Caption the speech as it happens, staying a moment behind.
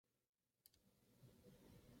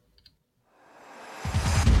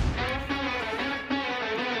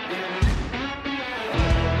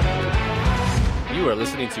are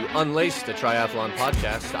listening to Unlaced, a triathlon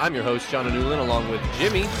podcast. I'm your host, John Newland, along with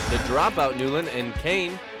Jimmy, the Dropout Newland, and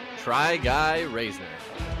Kane, Try Guy Reisner.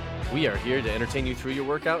 We are here to entertain you through your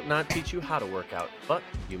workout, not teach you how to work out, but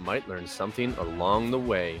you might learn something along the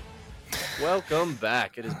way. Welcome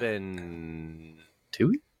back. It has been 2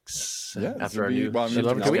 weeks after our new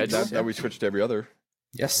schedule. Now we switched to every other.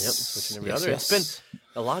 Yes. Yep, switching every other. Yes. It's been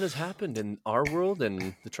a lot has happened in our world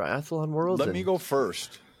and the triathlon world. Let me go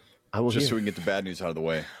first. I will so we can get the bad news out of the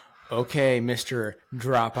way. Okay, Mr.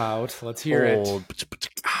 Dropout. Let's hear it. You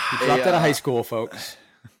dropped out of high school, folks.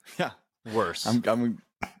 Yeah. Worse. So the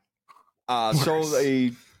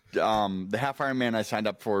half Ironman I signed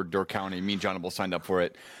up for, Door County, me and John both signed up for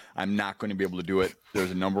it. I'm not going to be able to do it.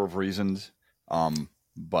 There's a number of reasons,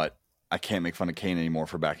 but I can't make fun of Kane anymore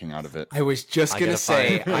for backing out of it. I was just going to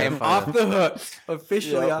say, I am off the hook.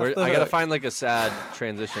 Officially off the hook. I got to find like a sad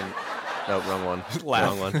transition. No, wrong one.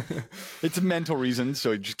 Wrong one. It's a mental reason,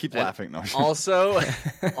 so just keep laughing. No. Also,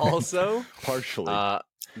 partially.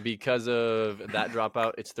 Because of that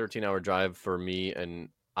dropout, it's a 13-hour drive for me, and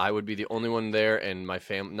I would be the only one there, and my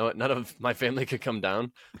none of my family could come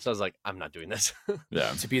down. So I was like, I'm not doing this.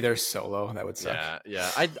 Yeah, to be there solo, that would suck. Yeah.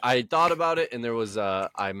 I thought about it, and there was I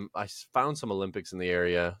found some Olympics in the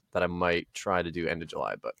area that I might try to do end of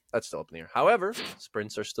July, but that's still up in the air. However,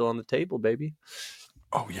 sprints are still on the table, baby.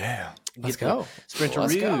 Oh yeah, let's go.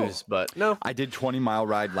 Sprinteroos, but no. I did 20-mile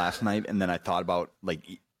ride last night, and then I thought about like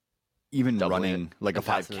even running like a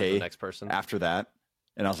 5K next person after that,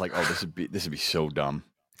 and I was like, oh, this would be so dumb.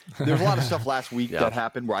 There's a lot of stuff last week that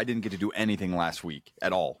happened where I didn't get to do anything last week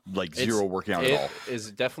at all, like zero working out at all. It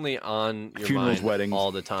is definitely on your funerals, mind weddings,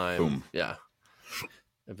 all the time. Boom. Yeah.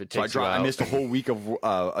 If it So takes I missed a whole week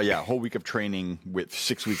of training with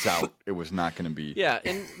 6 weeks out. It was not going to be. Yeah,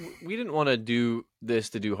 and we didn't want to do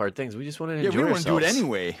this to do hard things. We just wanted to enjoy we want ourselves. to do it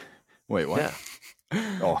anyway. Wait, what?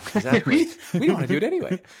 Yeah. Oh, exactly. we don't want to do it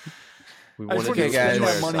anyway. Okay, guys,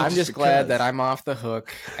 I'm just glad that I'm off the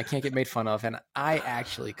hook. I can't get made fun of, and I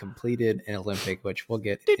actually completed an Olympic, which we'll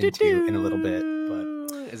get into in a little bit. But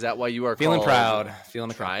is that why you are feeling proud,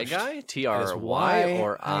 feeling Try Guy? That is T-R-Y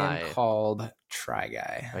or I am called Try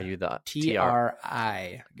Guy. Are you the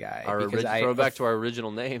T-R-I guy? Throwback to our original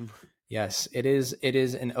name. Yes, it is. It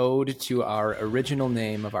is an ode to our original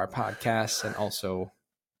name of our podcast, and also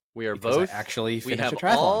we are both actually we have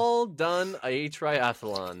all done a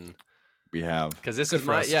triathlon. We have, because this is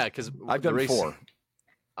my because I've done 4.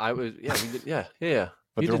 I was we did, yeah.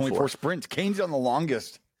 But there are only 4 sprints. Kane's done the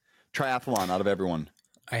longest triathlon out of everyone.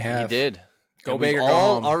 I have. He did. Go big or go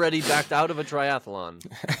all home. Already backed out of a triathlon.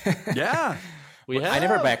 Yeah. I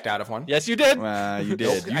never backed out of one. Yes, you did. You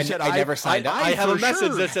did. You said I never signed up. I have a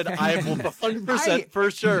message that said I will 100%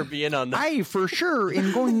 for sure be in on that. I for sure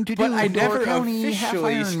am going to do I never County half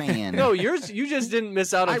officially- Ironman. No, you just didn't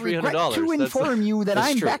miss out on $300. I regret to inform you that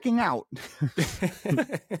I'm true. backing out.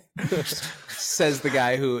 Says the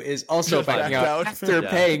guy who is also backing out after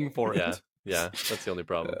paying for it. Yeah, that's the only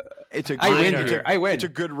problem. I win. It's a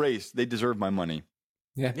good race. They deserve my money.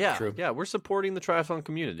 Yeah, true. Yeah, we're supporting the triathlon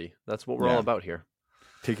community. That's what we're all about here.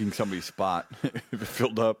 Taking somebody's spot if it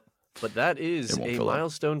filled up. But that is a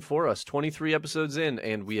milestone for us. 23 episodes in,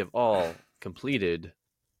 and we have all completed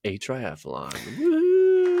a triathlon.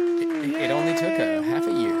 It only took a half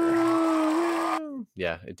a year.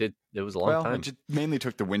 Yeah, it did. It was a long time. It just mainly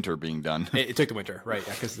took the winter being done. It took the winter, right?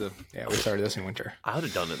 Yeah, because we started this in winter. I would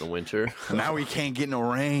have done it in the winter. Now we can't get no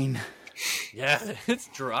rain. Yeah, it's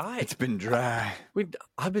dry. It's been dry.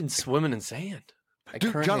 I've been swimming in sand.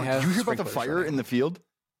 Dude, John, did you hear about the fire in the field?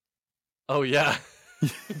 Oh, yeah.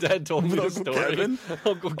 Dad told me the story. Kevin?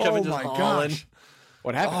 Uncle Kevin just hauling. Gosh.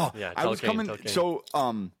 What happened? Oh, yeah, I was coming. So,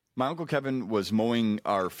 my Uncle Kevin was mowing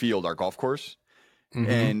our field, our golf course. Mm-hmm.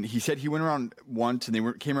 And he said he went around once and they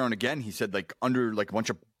came around again. He said, like, under like a bunch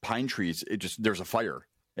of pine trees, there's a fire.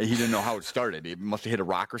 And he didn't know how it started. It must have hit a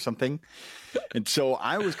rock or something. And so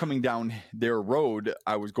I was coming down their road.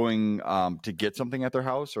 I was going to get something at their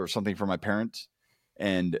house or something for my parents.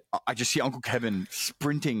 And I just see Uncle Kevin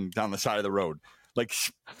sprinting down the side of the road, like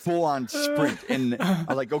full on sprint. And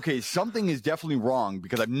I'm like, okay, something is definitely wrong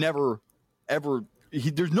because I've never, ever,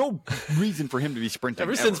 there's no reason for him to be sprinting.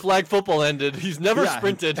 Ever since flag football ended, he's never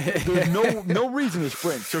sprinted. There's no reason to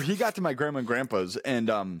sprint. So he got to my grandma and grandpa's and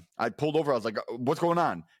I pulled over. I was like, what's going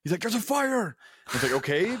on? He's like, there's a fire. I was like,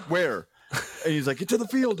 okay, where? And he's like, get to the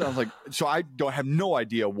field. And I was like, so I have no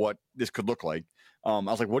idea what this could look like. I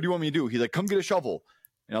was like, what do you want me to do? He's like, come get a shovel.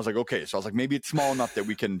 And I was like, okay. So I was like, maybe it's small enough that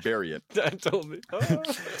we can bury it. Dad told me. Oh.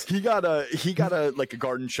 He got a like a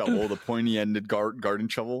garden shovel, the pointy ended garden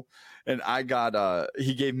shovel. And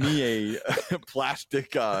he gave me a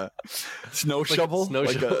plastic snow shovel,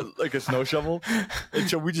 like a snow shovel. And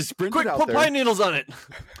so we just sprinted out there. Put pine needles on it.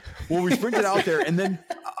 Well, we sprinted out there, and then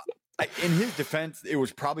in his defense, it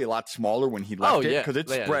was probably a lot smaller when he left it because it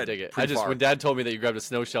spread. Pretty far. When Dad told me that you grabbed a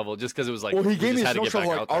snow shovel, just because it was like, well, he gave me a snow shovel.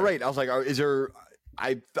 Like, all right, I was like, is there?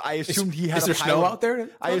 I assumed he had. Is there snow out there?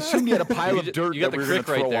 I assumed he had a pile of dirt. You got that the we were creek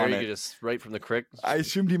right there. On you it. could just right from the creek. I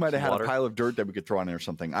assumed he might have had a pile of dirt that we could throw on it or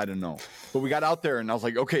something. I don't know. But we got out there, and I was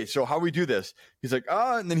like, okay, so how do we do this? He's like,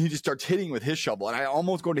 and then he just starts hitting with his shovel, and I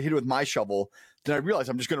almost going to hit it with my shovel. Then I realized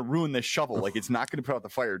I'm just going to ruin this shovel. Like it's not going to put out the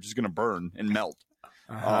fire; it's just going to burn and melt.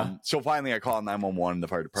 So finally, I called 911. And the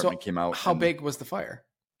fire department came out. How big was the fire?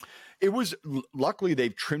 It was luckily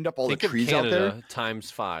they've trimmed up all the trees out there times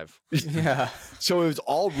 5. Yeah. So it was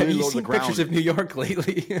all really low to the ground. Pictures of New York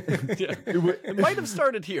lately? Yeah. It might have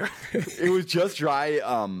started here. It was just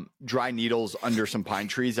dry needles under some pine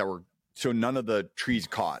trees that were so none of the trees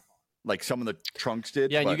caught. Like some of the trunks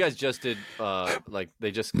did. Yeah, and you guys just did like they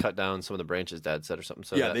just cut down some of the branches. Dad said or something.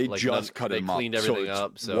 So yeah, that, they like, just cut them up. They cleaned everything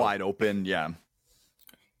up. So wide open. Yeah.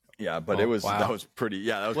 Yeah, but that was pretty.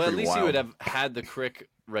 Yeah, that was well. At pretty least wild. you would have had the crick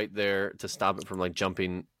right there to stop it from like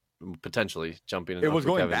potentially jumping. It was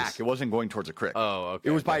going back. It wasn't going towards a crick. Oh, okay.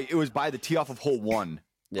 It was by the tee off of hole 1,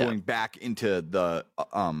 going back into the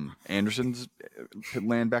Anderson's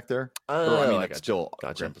land back there. That's still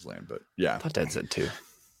Grandpa's land, but yeah. I thought Dad said 2.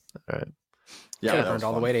 All right. Yeah, it burned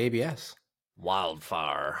all the way to ABS.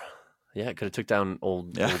 Wildfire. Yeah, it could have took down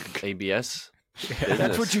old ABS. Yeah,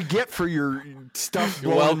 that's what you get for your stuff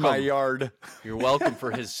blowing in my yard. You're welcome for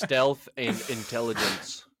his stealth and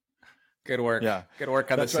intelligence. Good work. Yeah. Good work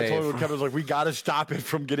on the save. That's what I told Kevin. Was like, we got to stop it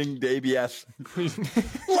from getting the ABS.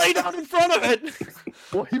 Lay down in front of it.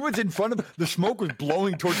 Well, he was in front of the smoke was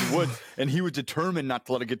blowing towards the woods, and he was determined not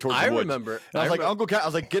to let it get towards the woods. I remember. And I was like, Uncle Cat, I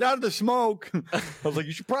was like, get out of the smoke. I was like,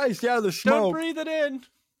 you should probably stay out of the smoke. Don't breathe it in.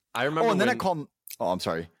 I remember. Oh, and then I called. Oh, I'm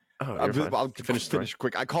sorry. Oh, I'll finish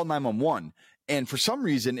quick. I called 911. And for some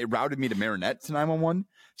reason, it routed me to Marinette to 911.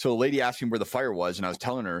 So the lady asked me where the fire was, and I was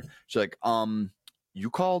telling her, she's like, you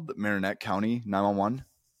called Marinette County 911?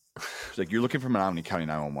 She's like, you're looking for Menominee County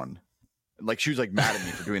 911. Like, she was like mad at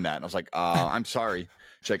me for doing that. And I was like, I'm sorry.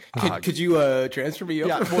 She's like, could you transfer me over?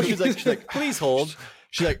 Yeah, well, she's like, please hold.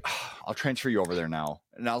 She's like, I'll transfer you over there now.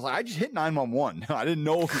 And I was like, I just hit 911. I don't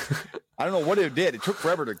know what it did. It took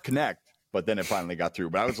forever to connect. But then it finally got through.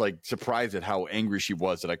 But I was like surprised at how angry she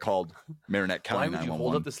was that I called Marinette County 911. Why would you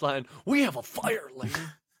hold up this line? We have a fire lane.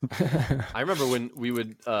 I remember when we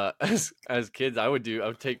would, as kids, I would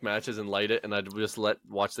take matches and light it, and I'd just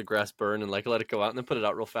watch the grass burn and like let it go out, and then put it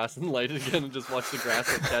out real fast and light it again, and just watch the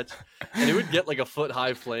grass catch. And it would get like a foot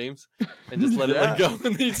high flames, and just let it go, and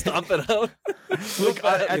then you'd stomp it out. Like,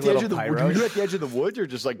 at the edge of the woods, were you at the edge of the woods or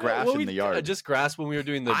just like grass in the yard? Just grass when we were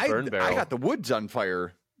doing the burn barrel. I got the woods on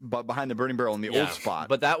fire. But behind the burning barrel in the old spot.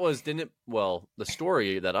 But that was the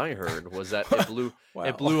story that I heard was that it blew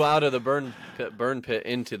it blew out of the burn pit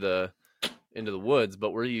into the woods.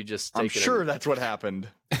 But were you just taking? I'm sure that's what happened.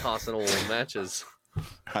 Tossing old matches.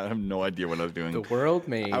 I have no idea what I was doing. The world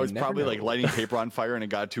may. I was probably like lighting paper on fire and it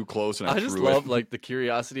got too close and I just love like the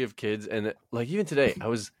curiosity of kids and like even today I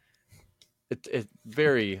was. It's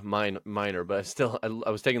very minor, but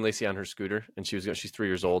I was taking Lacey on her scooter, and she's 3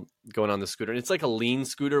 years old, going on the scooter, and it's like a lean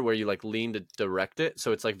scooter where you like lean to direct it,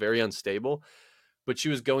 so it's like very unstable. But she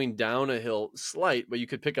was going down a hill slight, but you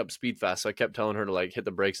could pick up speed fast, so I kept telling her to like hit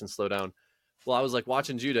the brakes and slow down. Well, I was like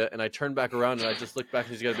watching Judah, and I turned back around, and I just looked back,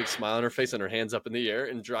 and she's got a big smile on her face, and her hands up in the air,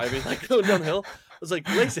 and driving like going downhill. I was like,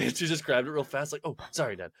 Lacey, and she just grabbed it real fast, like, oh,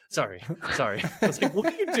 sorry, Dad, sorry. I was like,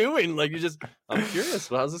 what are you doing? Like I'm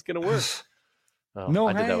curious. Well, how's this gonna work? Oh, no,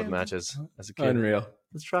 I did that with matches as a kid. Unreal.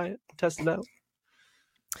 Let's try it. Test it out.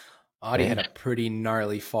 Audie had a pretty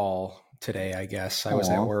gnarly fall today, I guess. I was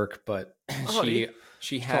at work, but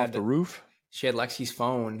she had off the roof. She had Lexi's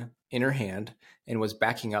phone in her hand and was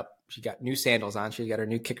backing up. She got new sandals on. She got her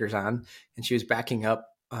new kickers on, and she was backing up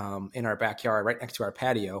in our backyard right next to our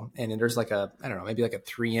patio. And there's like maybe like a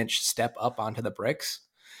 3-inch step up onto the bricks.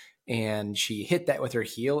 And she hit that with her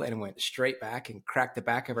heel and went straight back and cracked the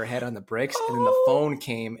back of her head on the bricks. And then the phone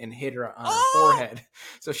came and hit her on her forehead.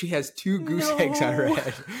 So she has 2 goose eggs on her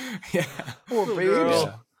head. Yeah. Poor baby.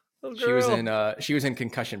 Yeah. She was in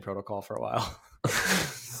concussion protocol for a while.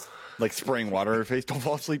 Like spraying water in her face. Don't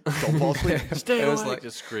fall asleep. Don't fall asleep. Stay awake. Like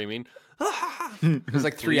just screaming. It was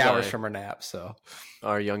like 3 hours from her nap. So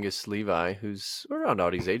our youngest Levi, who's around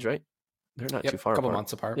Audie's age, right? They're not too far apart. A couple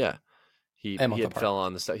months apart. Yeah. he A month had apart. fell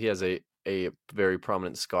on the stuff. He has a very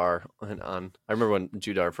prominent scar on. I remember when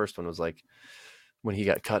Judah, our first one, was like, when he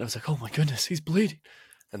got cut, I was like, oh my goodness, he's bleeding.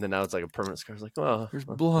 And then now it's like a permanent scar. I was like, oh, There's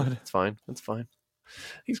blood. It's fine. It's fine.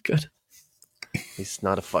 He's good. He's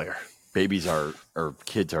not a fire. Babies or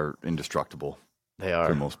kids are indestructible. They are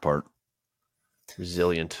for the most part.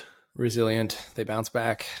 resilient. They bounce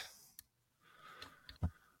back.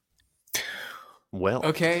 Well,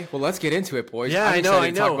 Okay, well, let's get into it, boys. Yeah, I'm I know, excited I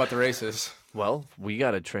to talk know. about the races. Well, we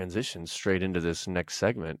got to transition straight into this next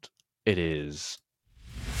segment. It is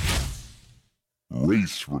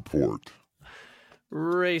Race report.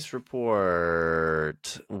 race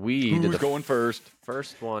report. We did Who's the going first?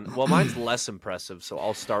 first one. Well, mine's less impressive, so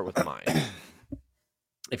I'll start with mine.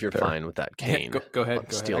 If you're fine with that, Yeah, Kane. go ahead. I'll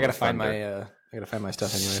steal I gotta the find thunder. my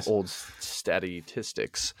stuff anyways. Old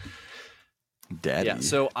statistics. Daddy. Yeah,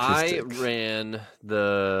 so I statistics. ran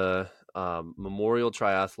the Memorial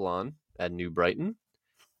Triathlon at New Brighton,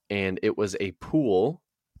 and it was a pool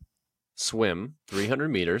swim 300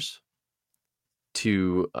 meters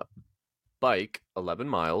to bike 11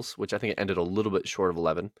 miles, which I think it ended a little bit short of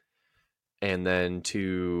 11, and then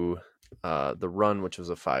to the run, which was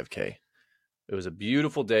a 5K. It was a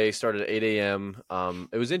beautiful day, started at 8 a.m.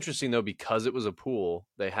 It was interesting, though, because it was a pool,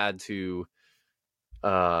 they had to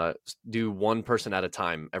do one person at a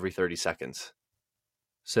time every 30 seconds.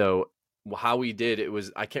 So how we did it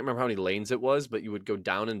was, I can't remember how many lanes it was, but you would go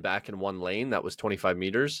down and back in one lane. That was 25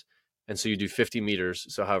 meters. And so you do 50 meters.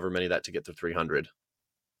 So however many that to get to 300,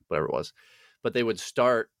 whatever it was. But they would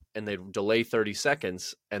start and they'd delay 30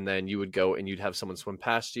 seconds. And then you would go and you'd have someone swim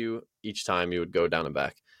past you. Each time you would go down and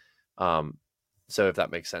back. So if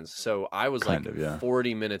that makes sense. So I was Kind like of, yeah.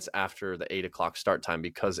 40 minutes after the 8 o'clock start time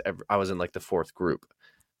because I was in like the fourth group.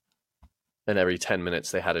 And every 10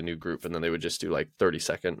 minutes they had a new group, and then they would just do like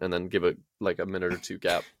 30-second and then give it like a minute or two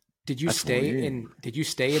gap. Did you That's stay weird. in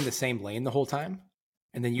the same lane the whole time?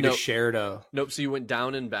 And then you Nope. just shared a Nope. So you went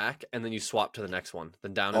down and back, and then you swapped to the next one.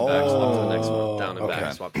 Then down and back, swap to the next one. Down and okay.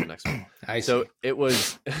 back, swap to the next one. I see. So it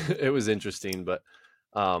was it was interesting, but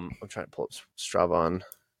I'm trying to pull up Strava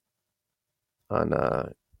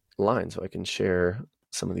on line so I can share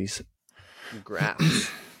some of these graphs.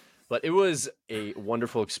 But it was a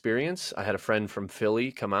wonderful experience. I had a friend from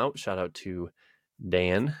Philly come out. Shout out to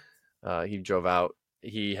Dan. He drove out.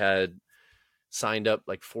 He had signed up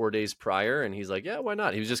like 4 days prior, and he's like, yeah, why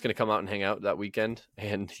not? He was just going to come out and hang out that weekend,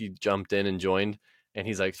 and he jumped in and joined. And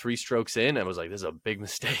he's like 3 strokes in. I was like, this is a big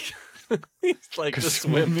mistake. He's like, the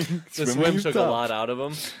swim Swimming's took a tough. lot out of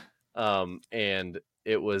him. And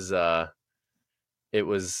it was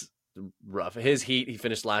rough. His heat, he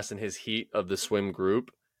finished last in his heat of the swim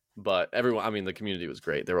group. But everyone, I mean, the community was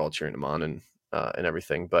great. They were all cheering him on and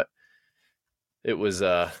everything. But it was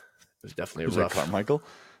definitely Was a that rough. Carmichael?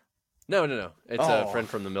 No. It's a Oh. friend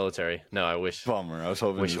from the military. No, I wish Bummer. I was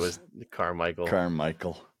hoping it was Carmichael.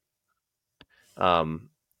 Carmichael. All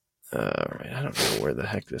right. I don't know where the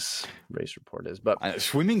heck this race report is, but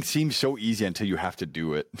Swimming seems so easy until you have to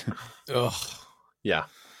do it. Ugh, yeah,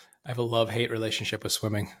 I have a love-hate relationship with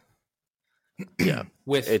swimming. yeah.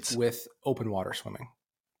 with open water swimming.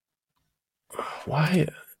 Why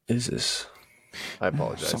is this? I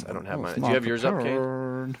apologize. I don't have mine. Do you have yours up,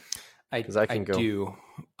 Kane? Because I can go. do.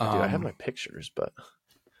 Dude, I have my pictures, but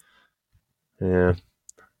yeah.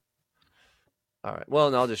 All right. Well,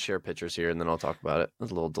 and I'll just share pictures here, and then I'll talk about it.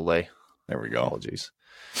 There's a little delay. There we go.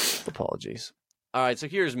 Apologies. All right. So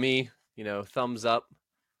here's me. Thumbs up.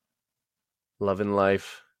 Loving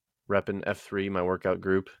life. Repping F3, my workout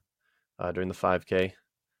group, during the 5K.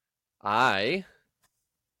 I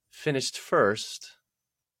finished first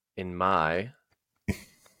in my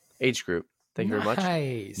age group. Thank you very much.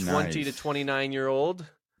 Nice. Nice. 20 to 29-year-old.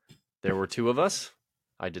 There were 2 of us.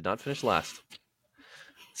 I did not finish last.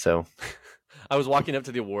 So I was walking up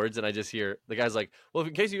to the awards, and I just hear the guy's like, well,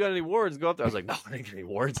 in case you got any awards, go up there. I was like, no, I didn't get any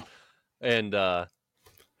awards. And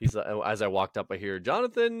he's like, as I walked up, I hear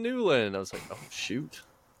Jonathan Newland. I was like, oh, shoot.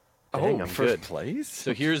 Dang, I'm first good. place.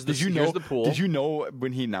 So here's the pool. Did you know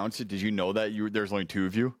when he announced it? Did you know that there's only 2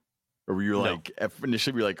 of you, or were you No. like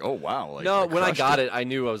initially? Were you like, oh wow? Like, No, when I crushed got it, I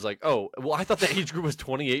knew. I was like, oh, well, I thought the age group was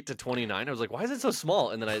 28 to 29. I was like, why is it so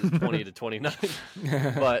small? And then I 20 to 29.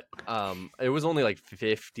 But it was only like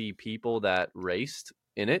 50 people that raced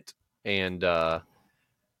in it. And yeah,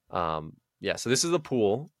 so this is the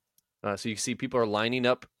pool. So you can see people are lining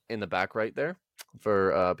up in the back right there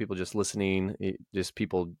for people just listening, just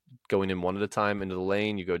people going in one at a time into the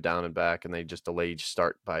lane. You go down and back, and they just delay each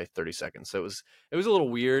start by 30 seconds. So it was a little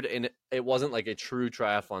weird, and it wasn't like a true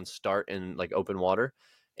triathlon start in like open water,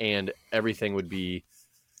 and everything would be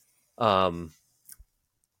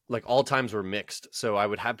like all times were mixed. So I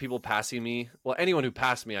would have people passing me. Well, anyone who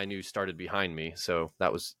passed me, I knew started behind me. So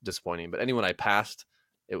that was disappointing. But anyone I passed,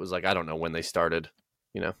 it was like, I don't know when they started,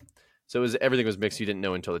 So everything was mixed. You didn't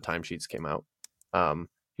know until the timesheets came out.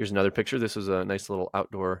 Here's another picture. This was a nice little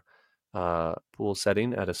outdoor pool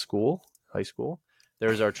setting at a school, high school.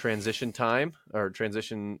 There's our transition time, our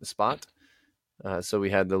transition spot. So we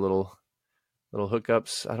had the little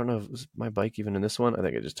hookups. I don't know if it was my bike even in this one. I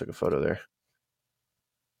think I just took a photo there.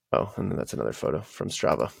 Oh, and then that's another photo from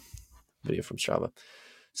Strava, video from Strava.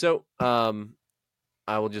 So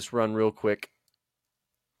I will just run real quick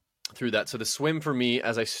through that. So the swim for me,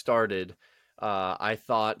 as I started, I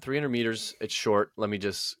thought 300 meters, it's short. Let me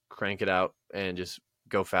just crank it out and just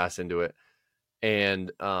go fast into it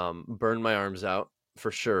and burn my arms out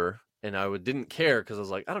for sure. And I didn't care because I was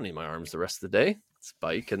like, I don't need my arms the rest of the day. It's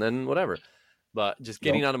bike and then whatever. But just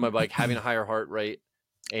getting out of my bike, having a higher heart rate,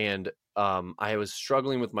 and I was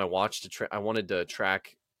struggling with my watch I wanted to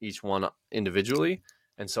track each one individually.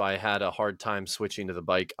 And so I had a hard time switching to the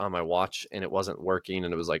bike on my watch, and it wasn't working.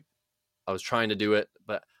 And it was like, I was trying to do it,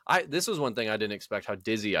 but this was one thing I didn't expect, how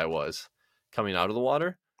dizzy I was coming out of the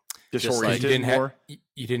water. Disoriented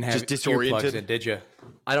you didn't have just disoriented earplugs in, did you?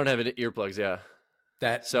 I don't have earplugs. Yeah.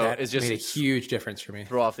 That it's just made a huge difference for me.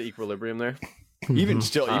 Throw off the equilibrium there. Even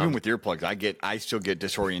with earplugs, I still get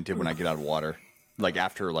disoriented when I get out of water, like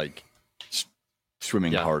after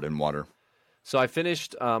swimming hard in water. So I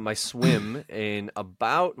finished my swim in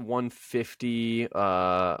about 140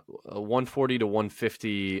 to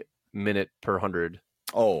 150 minute per 100.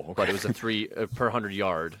 Oh, okay. But it was a 3 per 100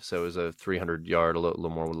 yard. So it was a 300 yard, a little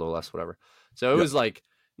more, a little less, whatever. So it was like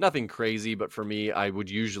nothing crazy, but for me, I would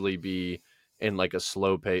usually be in like a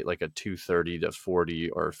slow pace, like a 230 to 40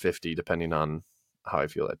 or 50, depending on how I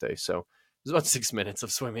feel that day. So it was about 6 minutes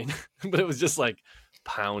of swimming, but it was just like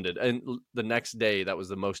pounded. And the next day, that was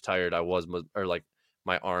the most tired I was, or like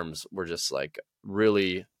my arms were just like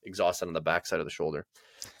really exhausted on the backside of the shoulder.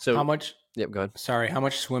 So how much? Yep, go ahead. Sorry, how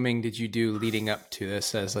much swimming did you do leading up to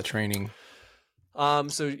this as a training?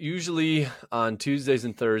 So usually on Tuesdays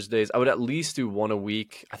and Thursdays, I would at least do one a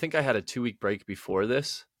week. I think I had a 2-week break before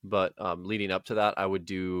this, but leading up to that, I would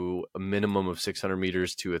do a minimum of 600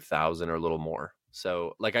 meters to 1,000 or a little more.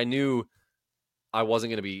 So like I knew I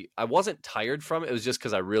wasn't tired from it. It was just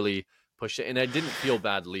because I really pushed it, and I didn't feel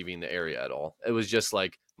bad leaving the area at all. It was just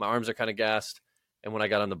like my arms are kind of gassed, and when I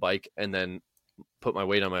got on the bike and then put my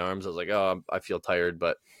weight on my arms, I was like, oh, I feel tired,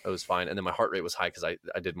 but it was fine. And then my heart rate was high because I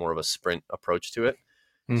did more of a sprint approach to it.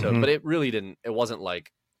 So, but it really it wasn't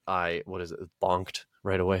like bonked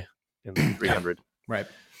right away in 300. Right.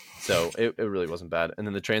 So it really wasn't bad. And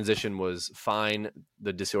then the transition was fine.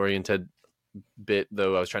 The disoriented bit,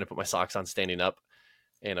 though, I was trying to put my socks on standing up,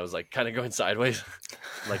 and I was like kind of going sideways,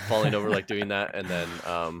 like falling over, like doing that. And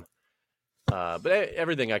then, but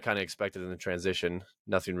everything I kind of expected in the transition,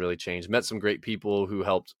 nothing really changed. Met some great people who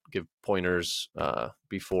helped give pointers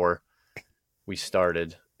before we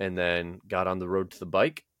started, and then got on the road to the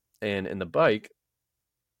bike. And in the bike,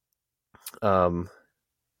 trying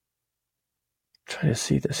to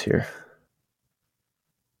see this here.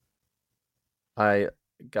 I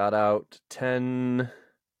got out 10.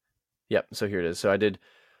 Yep. So here it is. So I did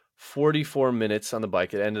 44 minutes on the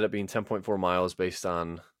bike. It ended up being 10.4 miles based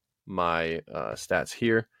on my stats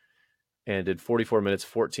here, and did 44 minutes,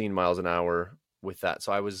 14 miles an hour with that.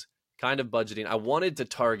 So I was kind of budgeting. I wanted to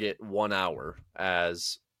target 1 hour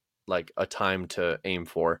as like a time to aim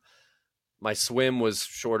for. My swim was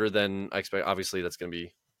shorter than I expect. Obviously that's going to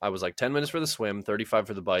be, I was like 10 minutes for the swim, 35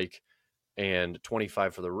 for the bike, and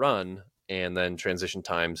 25 for the run. And then transition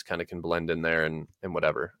times kind of can blend in there and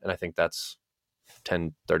whatever. And I think that's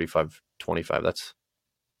 10, 35, 25. That's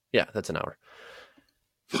an hour.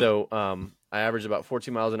 So I averaged about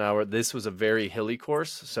 14 miles an hour. This was a very hilly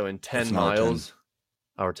course. So in 10 miles,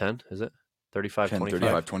 hour 10, is it? 35, 10, 25?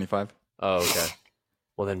 35, 25. Oh, okay.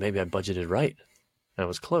 Well, then maybe I budgeted right. I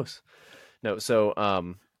was close. No, so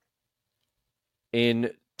in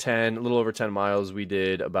a little over 10 miles, we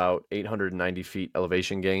did about 890 feet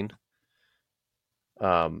elevation gain.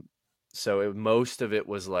 So most of it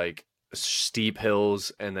was like steep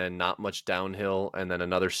hills and then not much downhill and then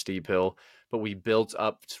another steep hill. But we built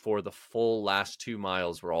up for the full last 2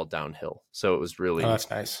 miles were all downhill. So it was really, that's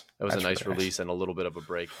nice. It was a nice release and a little bit of a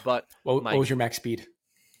break. But what was your max speed?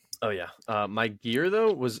 Oh yeah. My gear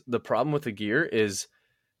though was the problem with the gear is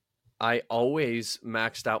I always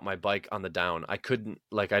maxed out my bike on the down. I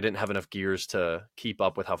didn't have enough gears to keep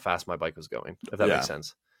up with how fast my bike was going, if that makes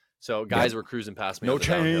sense. So guys were cruising past me. No on the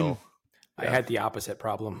chain. Downhill. I had the opposite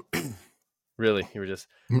problem. Really? You were just,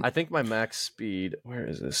 I think my max speed, where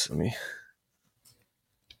is this?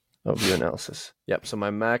 Oh, view analysis. Yep. So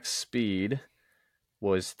my max speed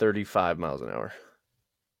was 35 miles an hour.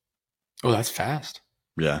 Oh, that's fast.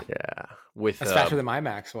 Yeah. Yeah. With That's faster than my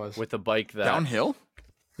max was. with a bike that Downhill?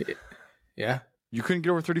 Yeah. You couldn't get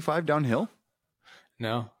over 35 downhill?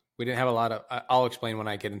 No, we didn't have a lot of. I'll explain when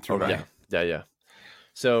I get into Okay. my. Yeah.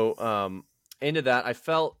 So into that, I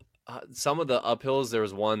felt some of the uphills. There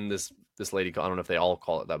was one this lady. I don't know if they all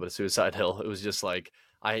call it that, but a suicide hill. It was just like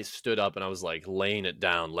I stood up and I was like laying it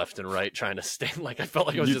down left and right, trying to stand. Like I felt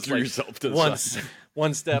like I was You just threw like yourself to the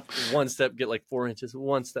one step, get like 4 inches,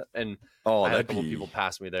 one step, and Oh, I had a that'd couple be people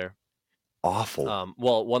pass me there. awful.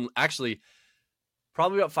 Well, one actually,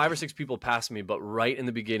 probably about 5 or 6 people passed me, but right in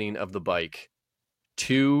the beginning of the bike,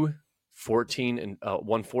 1 14 and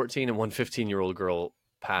 1 15-year-old girl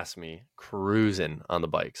passed me cruising on the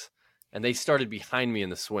bikes, and they started behind me in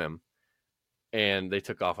the swim, and they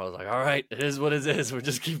took off. I was like, all right, it is what it is. We'll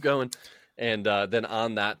just keep going. And then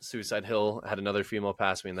on that suicide hill, I had another female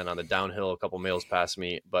pass me, and then on the downhill, a couple males passed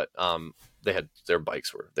me, but they had their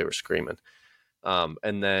bikes were screaming.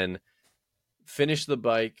 And then finished the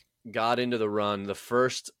bike, got into the run. The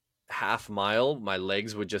first half mile, my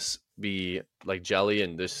legs would just be like jelly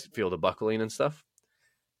and just feel the buckling and stuff.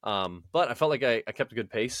 But I felt like I kept a good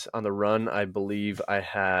pace on the run. I believe I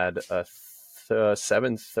had a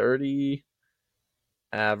 7:30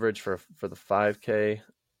 average for the 5K.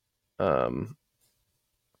 There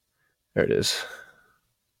it is.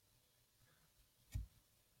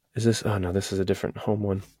 Is this? Oh no, this is a different home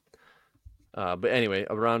one. But anyway,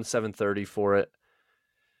 around 7:30 for it.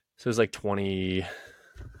 So it was like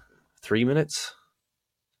 23 minutes,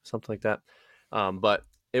 something like that. But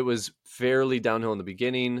it was fairly downhill in the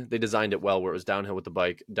beginning. They designed it well where it was downhill with the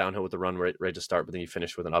bike, downhill with the run ready to start, but then you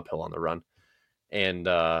finish with an uphill on the run. And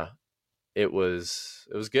it was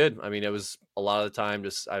good. I mean, it was a lot of the time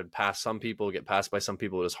just I'd pass some people, get passed by some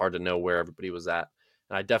people. It was hard to know where everybody was at.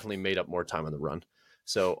 And I definitely made up more time on the run.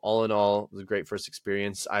 So all in all, it was a great first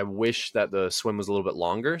experience. I wish that the swim was a little bit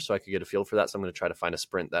longer so I could get a feel for that. So I'm going to try to find a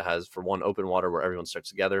sprint that has, for one, open water where everyone starts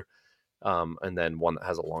together, and then one that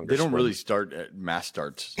has a longer They don't swim. really start at mass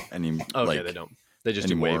starts anymore. Okay, they don't. They just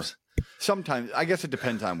anymore. do waves. Sometimes, I guess it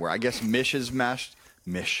depends on where. I guess Mish is mass.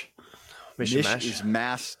 Mish is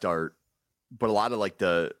mass start, but a lot of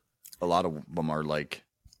them are like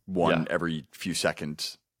one every few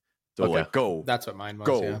seconds. So like go. That's what mine was.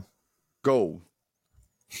 Go.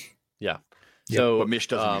 Yeah. So, but Mish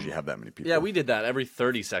doesn't usually have that many people. Yeah, we did that every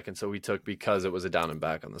 30 seconds. So we took because it was a down and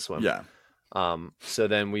back on the swim. Yeah. So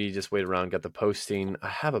then we just waited around, got the posting. I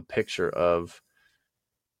have a picture of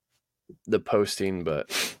the posting, but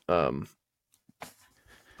I'll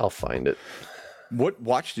find it. What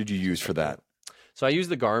watch did you use for that? So I used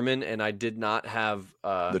the Garmin, and I did not have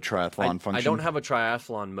the triathlon function. I don't have a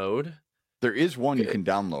triathlon mode. There is one you can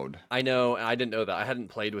download. I know. I didn't know that. I hadn't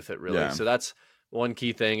played with it really. Yeah. So that's one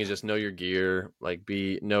key thing is just know your gear, like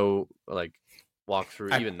walk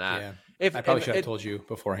through even that. Yeah. I probably should have told you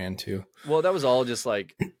beforehand too. Well, that was all just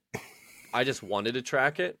like, I just wanted to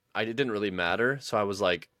track it. It didn't really matter. So I was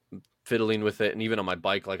like fiddling with it. And even on my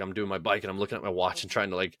bike, like I'm doing my bike and I'm looking at my watch and trying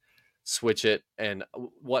to like switch it. And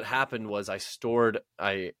what happened was I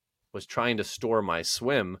was trying to store my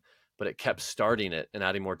swim, but it kept starting it and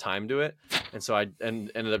adding more time to it. And so I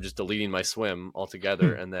ended up just deleting my swim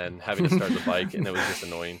altogether and then having to start the bike. And it was just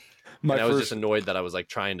annoying. I was just annoyed that I was like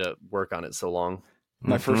trying to work on it so long.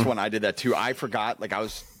 My first one, I did that too. I forgot, like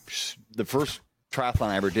the first triathlon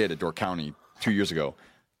I ever did at Door County 2 years ago.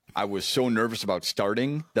 I was so nervous about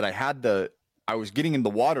starting that I was getting in the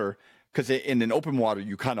water because in an open water,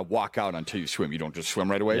 you kind of walk out until you swim. You don't just swim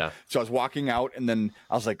right away. Yeah. So I was walking out and then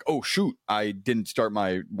I was like, oh shoot, I didn't start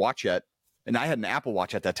my watch yet. And I had an Apple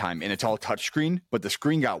Watch at that time and it's all touchscreen, but the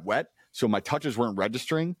screen got wet. So my touches weren't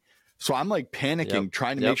registering. So I'm like panicking,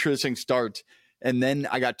 trying to make sure this thing starts. And then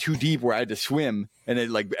I got too deep where I had to swim and it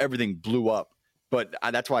like everything blew up. But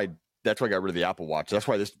that's why I got rid of the Apple Watch. That's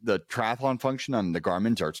why the triathlon function on the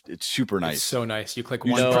Garmin's it's super nice. It's so nice. You click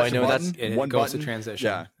one button, one goes button to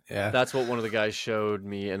transition. Yeah. That's what one of the guys showed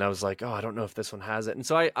me. And I was like, oh, I don't know if this one has it. And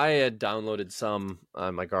so I had downloaded some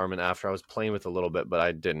on my Garmin after I was playing with a little bit, but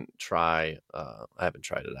I didn't try. I haven't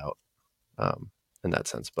tried it out in that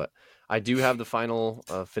sense. But I do have the final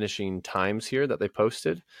finishing times here that they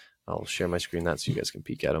posted. I'll share my screen so you guys can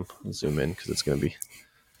peek at them. I'll zoom in because it's going to be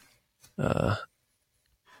a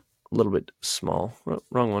little bit small.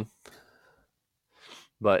 Wrong one.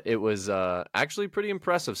 But it was actually pretty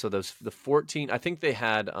impressive. So the 14, I think they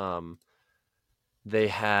had 14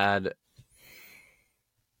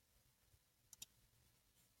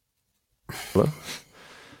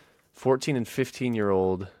 and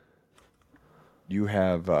 15-year-old You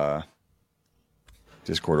have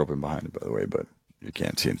Discord open behind it, by the way, but you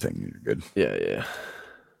can't see anything. You're good. Yeah.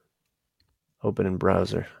 Open in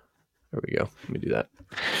browser. There we go. Let me do that.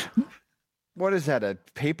 What is that? A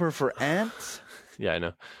paper for ants? Yeah, I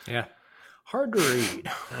know. Yeah. Hard to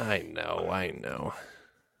read. I know.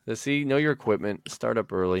 See, know your equipment. Start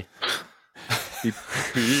up early. Be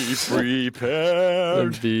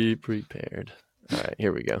prepared. Be prepared. All right,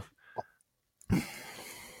 here we go.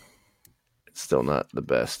 It's still not the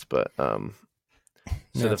best, but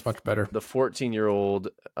So that's much better. The 14-year-old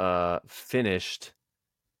finished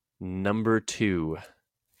number 2.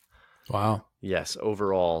 Wow. Yes,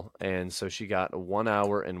 overall. And so she got 1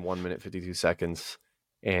 hour and 1 minute 52 seconds.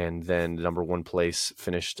 And then the number 1 place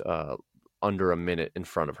finished under a minute in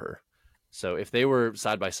front of her. So if they were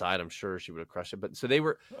side by side, I'm sure she would have crushed it. But so they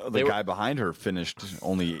were. The guy behind her finished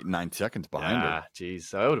only 9 seconds behind her. Geez.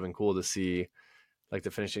 So it would have been cool to see like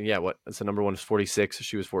the finishing. Yeah. So number 1 was 46.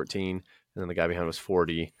 She was 14. And then the guy behind was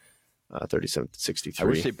 40, 37, 63. I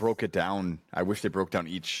wish they broke it down. I wish they broke down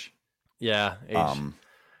each. Yeah. Age.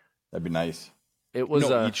 That'd be nice. It was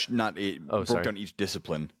broke down each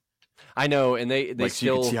discipline. I know, and they like,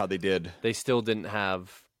 still so you could see how they did. They still didn't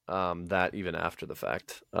have that even after the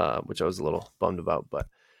fact, which I was a little bummed about. But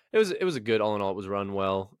it was a good, all in all. It was run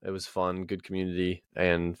well. It was fun, good community,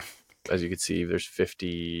 and as you can see, there's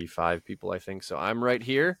 55 people, I think. So I'm right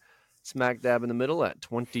here, smack dab in the middle at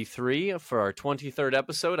 23 for our 23rd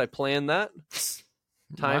episode. I planned that.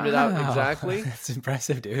 Timed it out exactly. That's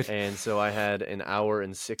impressive, dude. And so I had 1 hour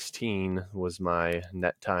and 16 was my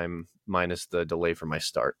net time minus the delay for my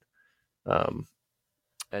start. And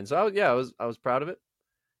so I was proud of it,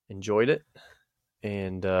 enjoyed it,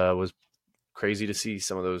 and was crazy to see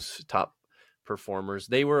some of those top performers.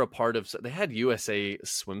 They were a part of. They had USA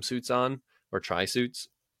swimsuits on or tri-suits.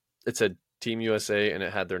 It said Team USA, and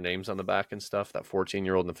it had their names on the back and stuff. That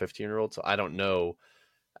 14-year-old and the 15-year-old. So I don't know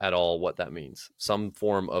at all what that means. Some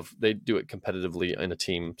form of, they do it competitively in a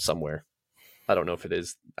team somewhere. I don't know if it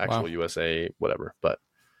is actual USA, whatever, but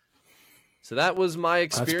so that was my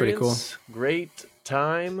experience. That's pretty cool. Great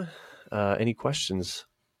time. Any questions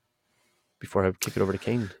before I kick it over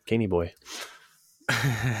to Caney boy?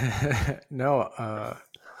 No,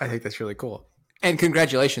 I think that's really cool. And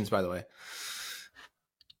congratulations, by the way.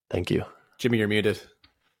 Thank you. Jimmy, you're muted.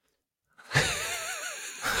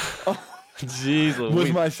 Jeez, Louise.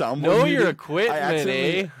 Was my soundboard Know muted? your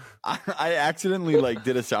equipment, I accidentally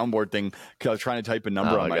did a soundboard thing because I was trying to type a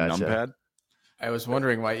number on my numpad. I was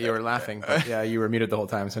wondering why you were laughing, but yeah, you were muted the whole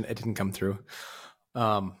time, so it didn't come through.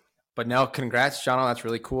 But now, congrats, John. That's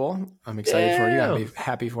really cool. I'm excited for you. I'm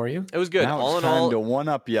happy for you. It was good. Now all it's in time all, to one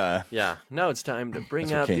up ya. Yeah. Now it's time to bring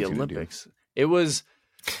That's out what the Kane's gonna Olympics. It was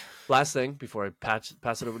last thing before I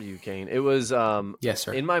pass it over to you, Kane. It was yes,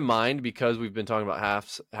 sir. In my mind, because we've been talking about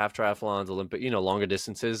half triathlons, Olympic, longer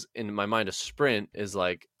distances. In my mind, a sprint is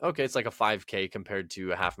like, okay, it's like a 5K compared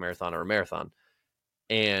to a half marathon or a marathon.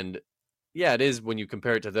 And yeah, it is when you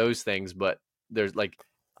compare it to those things, but there's like,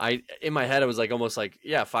 in my head, I was like, almost like,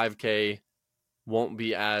 yeah, 5K won't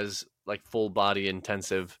be as like full body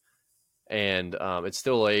intensive. And it's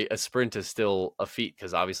still a sprint is still a feat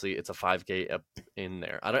because obviously it's a 5K up in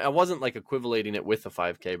there. I wasn't like equivalating it with the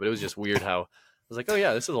 5K, but it was just weird how I was like, oh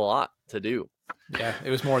yeah, this is a lot to do. Yeah, it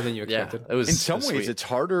was more than you expected. Yeah, it was. In some ways, sweet. it's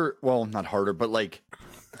harder. Well, not harder, but like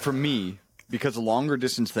for me, because a longer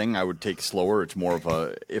distance thing, I would take slower. It's more of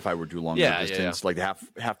a, if I would do longer distance, like the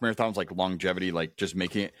half marathons, like longevity, like just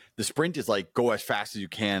making it. The sprint is like go as fast as you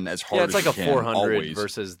can, as hard as you can. It's like a 400 always.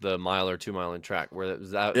 versus the mile or 2 mile in track, where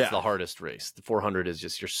that's the hardest race. The 400 is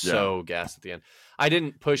just, you're so gassed at the end. I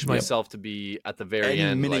didn't push myself to be at the very end.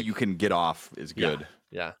 Any minute you can get off is good.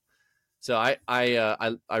 Yeah. So I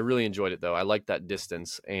really enjoyed it though. I like that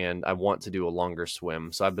distance, and I want to do a longer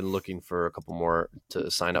swim. So I've been looking for a couple more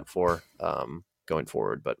to sign up for going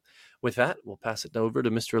forward. But with that, we'll pass it over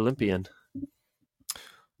to Mr. Olympian.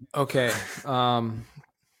 Okay.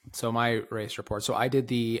 So my race report. So I did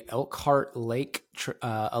the Elkhart Lake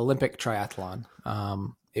Olympic Triathlon.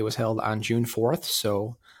 It was held on June 4th.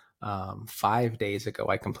 So 5 days ago,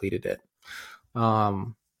 I completed it.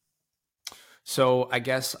 So I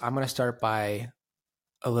guess I'm going to start by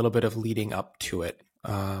a little bit of leading up to it.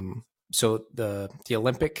 So the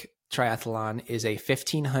Olympic Triathlon is a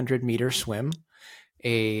 1,500 meter swim.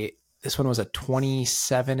 This one was a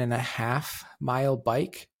 27.5 mile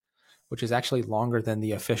bike, which is actually longer than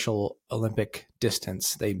the official Olympic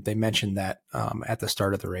distance. They mentioned that at the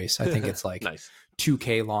start of the race. I think it's like Nice.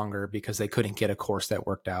 2K longer because they couldn't get a course that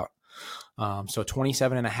worked out. So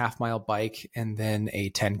 27.5 mile bike and then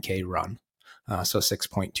a 10K run. So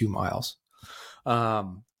 6.2 miles.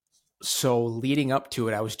 So leading up to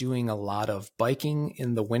it, I was doing a lot of biking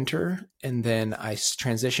in the winter, and then I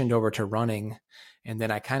transitioned over to running, and then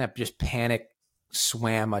I kind of just panic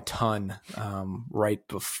swam a ton right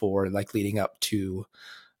before, like leading up to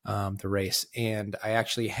the race. And I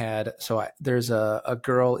actually had, there's a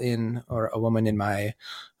girl or a woman in my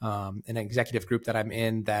an executive group that I'm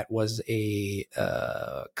in that was a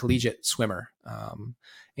collegiate swimmer,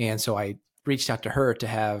 and so I reached out to her to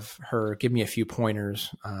have her give me a few pointers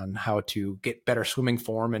on how to get better swimming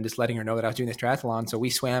form, and just letting her know that I was doing this triathlon. So we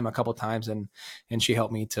swam a couple times, and she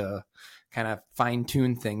helped me to kind of fine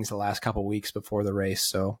tune things the last couple weeks before the race.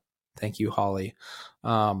 So thank you, Holly.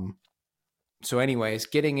 So anyways,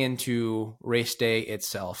 getting into race day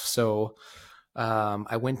itself. So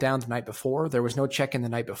I went down the night before. There was no check-in the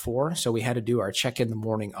night before, so we had to do our check-in the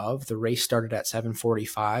morning of. The race started at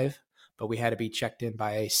 7:45, but we had to be checked in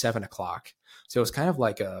by 7 o'clock. So it was kind of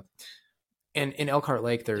like in Elkhart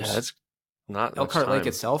Lake, that's not Elkhart Lake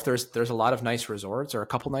itself. There's a lot of nice resorts, or a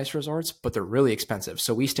couple nice resorts, but they're really expensive.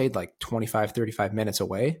 So we stayed like 25, 35 minutes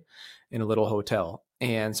away in a little hotel.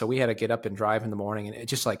 And so we had to get up and drive in the morning, and it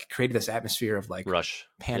just like created this atmosphere of like rush,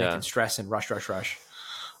 panic and stress and rush.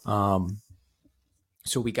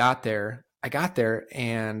 So we got there. I got there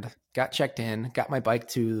and got checked in, got my bike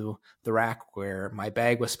to the rack where my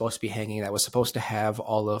bag was supposed to be hanging. That was supposed to have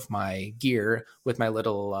all of my gear with my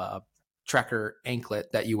little tracker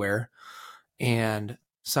anklet that you wear. And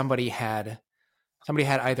somebody had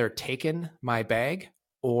either taken my bag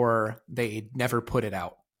or they never put it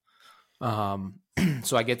out.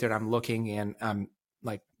 So I get there and I'm looking, and I'm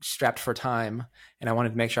like strapped for time, and I wanted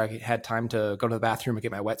to make sure I had time to go to the bathroom and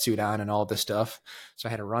get my wetsuit on and all this stuff. So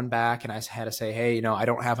I had to run back, and I had to say, hey, I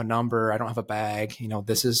don't have a number. I don't have a bag.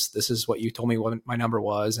 This is what you told me what my number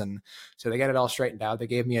was. And so they got it all straightened out. They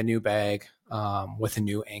gave me a new bag with a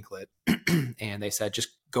new anklet. And they said, just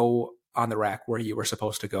go on the rack where you were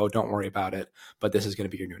supposed to go. Don't worry about it, but this is going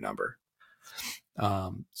to be your new number.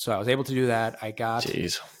 So I was able to do that. I got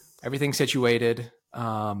everything situated.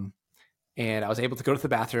 And I was able to go to the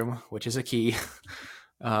bathroom, which is a key.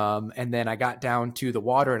 And then I got down to the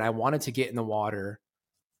water, and I wanted to get in the water.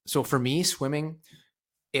 So for me, swimming,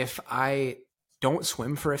 if I don't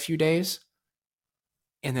swim for a few days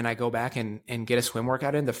and then I go back and get a swim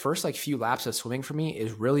workout in, the first like few laps of swimming for me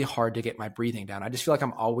is really hard to get my breathing down. I just feel like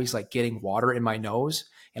I'm always like getting water in my nose,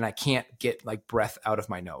 and I can't get like breath out of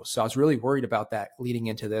my nose. So I was really worried about that leading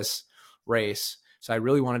into this race. So I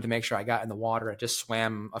really wanted to make sure I got in the water. I just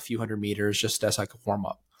swam a few hundred meters just as like a warm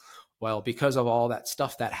up. Well, because of all that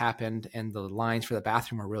stuff that happened and the lines for the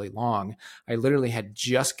bathroom were really long, I literally had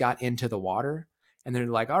just got into the water, and they're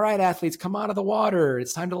like, all right, athletes, come out of the water.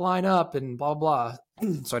 It's time to line up and blah, blah.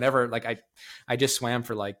 So I just swam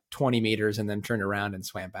for like 20 meters and then turned around and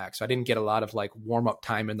swam back. So I didn't get a lot of like warm up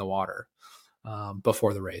time in the water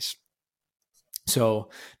before the race. So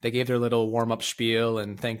they gave their little warm up spiel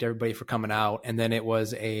and thanked everybody for coming out. And then it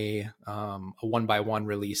was a 1-by-1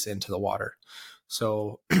 release into the water.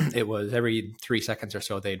 So it was every 3 seconds or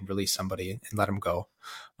so, they'd release somebody and let them go.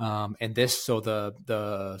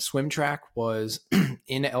 The swim track was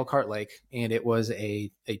in Elkhart Lake, and it was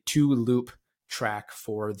a 2-loop track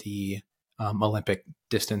for the Olympic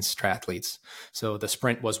distance triathletes. So the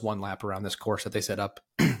sprint was 1 lap around this course that they set up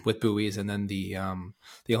with buoys, and then the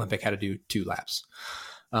Olympic had to do 2 laps.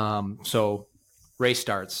 So race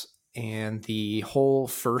starts, and the whole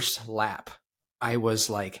first lap, I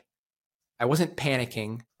wasn't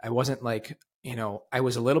panicking. I wasn't like, I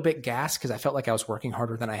was a little bit gassed because I felt like I was working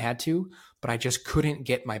harder than I had to, but I just couldn't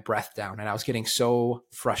get my breath down, and I was getting so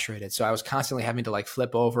frustrated. So I was constantly having to like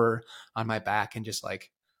flip over on my back and just like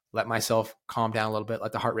let myself calm down a little bit,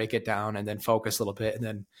 let the heart rate get down, and then focus a little bit, and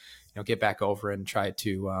then, get back over and try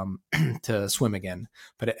to to swim again.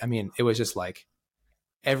 But it was just like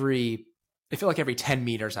I feel like every 10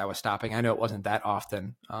 meters I was stopping. I know it wasn't that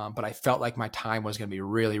often, but I felt like my time was going to be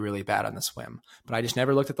really, really bad on the swim. But I just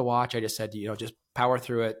never looked at the watch. I just said, just power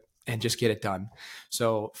through it and just get it done.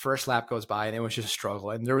 So first lap goes by, and it was just a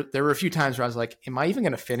struggle. And there were a few times where I was like, am I even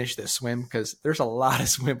going to finish this swim? Because there's a lot of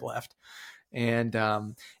swim left. And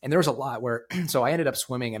there was a lot where, so I ended up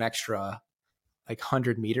swimming an extra like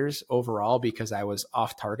 100 meters overall because I was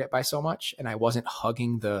off target by so much, and I wasn't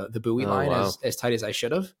hugging the buoy line as tight as I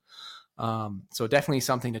should have. So definitely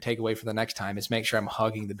something to take away for the next time is make sure I'm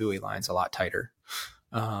hugging the buoy lines a lot tighter.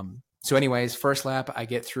 So anyways, first lap I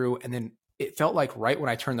get through, and then it felt like right when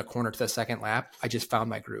I turned the corner to the second lap, I just found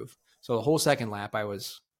my groove. So the whole second lap, I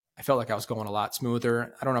felt like I was going a lot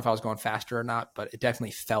smoother. I don't know if I was going faster or not, but it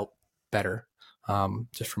definitely felt better,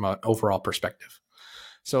 just from an overall perspective.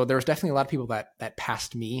 So there was definitely a lot of people that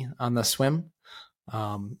passed me on the swim.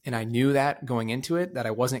 And I knew that going into it, that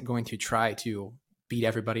I wasn't going to try to beat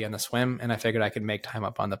everybody on the swim. And I figured I could make time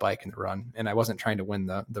up on the bike and the run. And I wasn't trying to win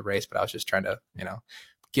the race, but I was just trying to,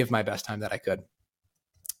 give my best time that I could.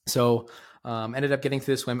 So ended up getting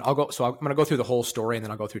through the swim. I'm going to go through the whole story and then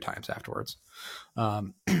I'll go through times afterwards. So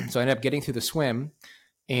I ended up getting through the swim,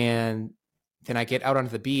 and then I get out onto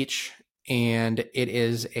the beach, and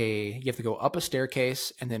you have to go up a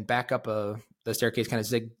staircase and then back up the staircase kind of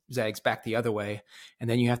zigzags back the other way. And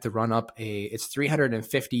then you have to run up it's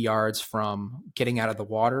 350 yards from getting out of the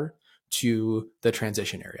water to the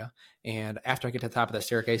transition area. And after I get to the top of the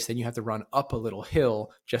staircase, then you have to run up a little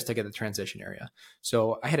hill just to get to the transition area.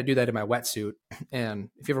 So I had to do that in my wetsuit. And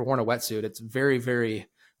if you've ever worn a wetsuit, it's very, very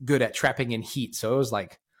good at trapping in heat. So it was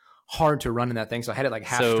like hard to run in that thing. So I had it like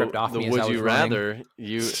half stripped off me as I was running.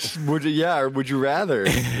 Would you rather?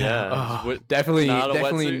 Yeah. Definitely not the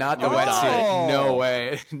wetsuit. No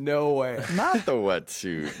way. Not the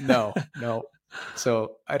wetsuit. No.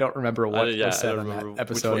 So I don't remember what was said on that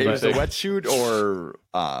episode. It was a wetsuit or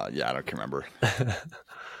I don't remember.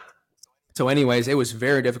 So anyways, it was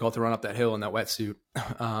very difficult to run up that hill in that wetsuit.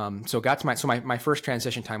 So got to my first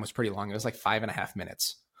transition time was pretty long. It was like 5.5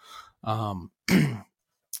 minutes.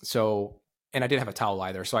 So, and I didn't have a towel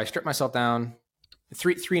either. So I stripped myself down.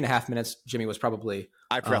 3.5 minutes. Jimmy was probably.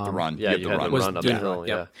 I forgot to run. Yeah, you had to run up the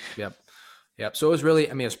hill. Yep. So it was really,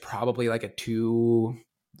 it was probably like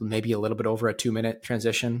maybe a little bit over a 2-minute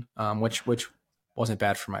transition, which wasn't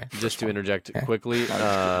bad for my. Just to interject quickly,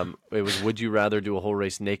 it was: would you rather do a whole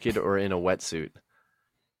race naked or in a wetsuit?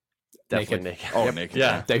 Definitely naked. Oh, naked.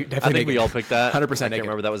 Yeah, definitely. I think we all picked that. 100% I can't naked.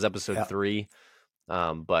 remember, that was episode 3.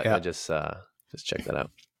 But I just check that out.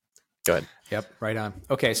 Go ahead. Yep, right on.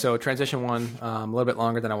 Okay, so transition 1, a little bit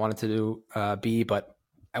longer than I wanted to do B, but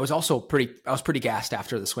I was pretty gassed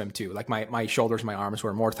after the swim too. Like my shoulders, my arms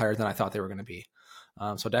were more tired than I thought they were going to be.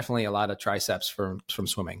 So definitely a lot of triceps from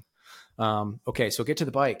swimming. Okay, so get to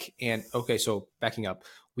the bike, and so backing up,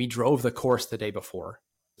 we drove the course the day before,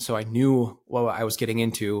 so I knew what I was getting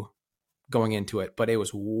into going into it, but it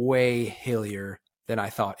was way hillier than I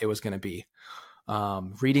thought it was going to be.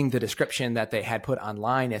 Reading the description that they had put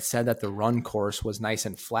online, it said that the run course was nice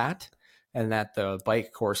and flat, and that the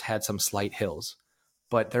bike course had some slight hills,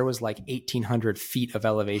 but there was like 1,800 feet of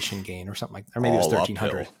elevation gain or something or maybe it was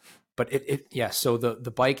 1,300. Uphill. But so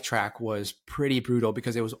the bike track was pretty brutal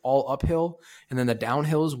because it was all uphill, and then the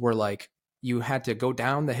downhills were like you had to go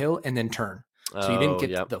down the hill and then turn. So you didn't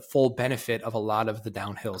get the full benefit of a lot of the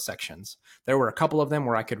downhill sections. There were a couple of them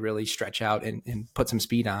where I could really stretch out and put some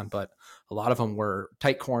speed on, but a lot of them were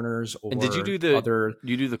tight corners. And did you do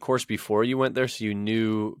the course before you went there, so you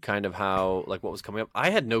knew kind of how, like, what was coming up? I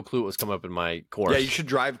had no clue what was coming up in my course. Yeah, you should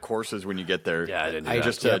drive courses when you get there. Yeah, I didn't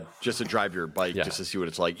do that. Just to drive your bike, just to see what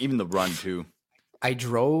it's like. Even the run too. I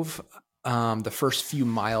drove the first few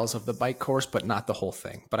miles of the bike course, but not the whole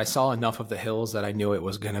thing. But I saw enough of the hills that I knew it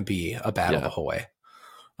was going to be a battle the whole way.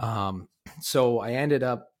 So I ended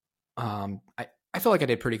up, I feel like I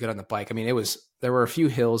did pretty good on the bike. I mean, there were a few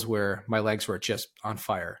hills where my legs were just on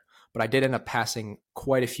fire, but I did end up passing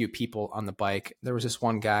quite a few people on the bike. There was this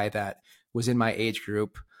one guy that was in my age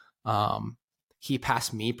group. He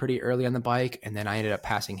passed me pretty early on the bike, and then I ended up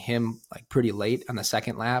passing him like pretty late on the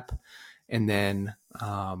second lap. And then,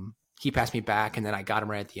 he passed me back, and then I got him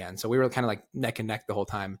right at the end. So we were kind of like neck and neck the whole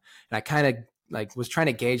time. And I kind of like was trying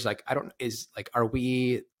to gauge, like, are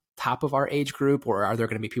we top of our age group, or are there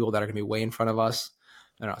going to be people that are going to be way in front of us?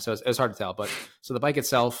 I don't know. So it was hard to tell, but so the bike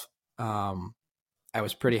itself, I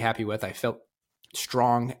was pretty happy with. I felt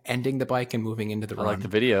strong ending the bike and moving into the run. I like the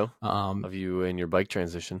video of you in your bike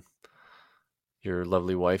transition. Your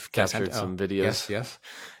lovely wife captured some videos.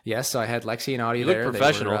 Yes. So I had Lexi and Audie you there. Look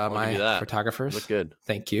professional. They were my photographers. Look good.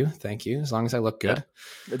 Thank you. As long as I look good.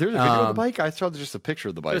 Yeah. There's a video of the bike. I saw just a picture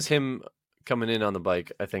of the bike. It was him coming in on the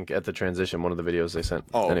bike, I think, at the transition. One of the videos they sent.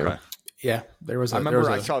 Oh, anyway. Okay. Yeah, there was. I remember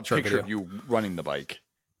I saw a picture of you running the bike.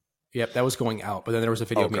 Yep, that was going out, but then there was a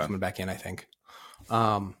video of me coming back in, I think.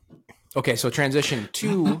 Okay, so transition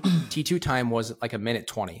 2 T2 time was like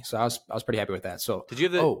 1:20, so I was pretty happy with that. So did you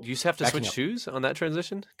have you have to switch shoes on that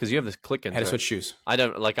transition because you have this click in? I had to switch shoes. I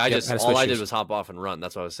don't like. I did was hop off and run.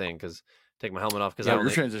 That's what I was saying because take my helmet off because your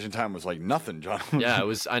transition time was like nothing, John. Yeah, it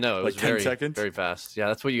was. I know it like was 10 very seconds. Very fast. Yeah,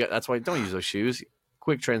 that's what you got. That's why don't use those shoes.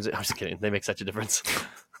 Quick transit. I'm just kidding. They make such a difference.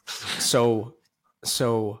 So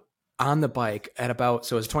on the bike at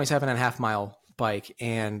about it was a 27.5 mile bike,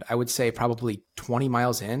 and I would say probably 20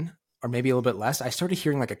 miles in, or maybe a little bit less, I started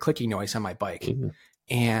hearing like a clicking noise on my bike. Mm-hmm.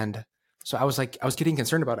 And so I was getting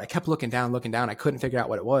concerned about it. I kept looking down. I couldn't figure out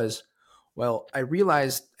what it was. Well, I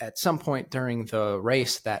realized at some point during the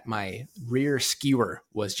race that my rear skewer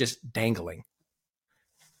was just dangling.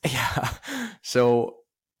 Yeah. So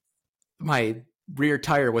my rear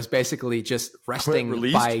tire was basically just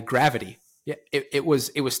resting by gravity. Yeah, it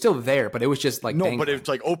was still there, but it was just like dangling. But it's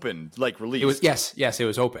like open, like released. It was yes, it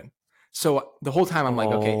was open. So the whole time I'm like,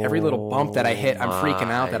 okay, every little bump that I hit, I'm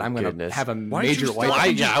freaking out that I'm going to have a major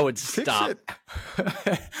wipeout. Why I would stop.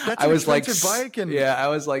 I was like, bike and... yeah, I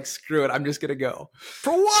was like, screw it, I'm just going to go.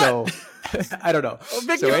 For what? So I don't know.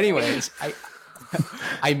 So anyways,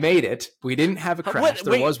 I made it. We didn't have a crash.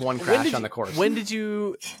 There was one crash on the course. When did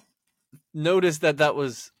you notice that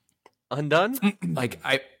was undone? Like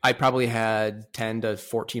I probably had 10 to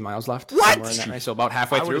 14 miles left. What? Somewhere in that race. So about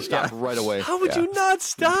halfway through. I would have stopped right away. How would you not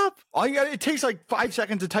stop? It takes like 5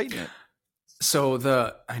 seconds to tighten it. So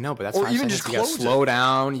I know, but that's or 5 even seconds. just you got to slow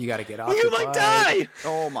down. You got to get off. You might die.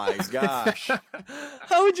 Oh my gosh!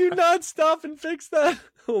 How would you not stop and fix that?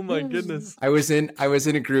 Oh my goodness! I was in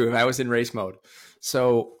a groove. I was in race mode.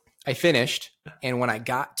 So I finished, and when I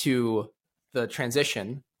got to the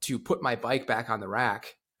transition to put my bike back on the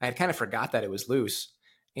rack, I had kind of forgot that it was loose.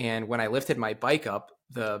 And when I lifted my bike up,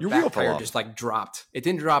 the back tire just like dropped. It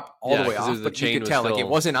didn't drop all the way off, but you could tell like it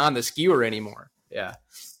wasn't on the skewer anymore. Yeah.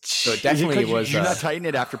 So it definitely was. Did you not tighten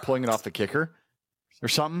it after pulling it off the kicker or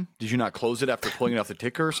something? Did you not close it after pulling it off the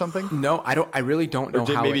kicker or something? No, I don't. I really don't know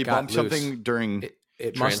how maybe it got bump loose. Something during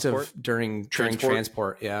it must have during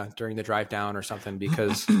transport. Yeah, during the drive down or something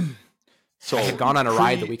because so I had gone on a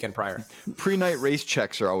ride the weekend prior. Pre-night race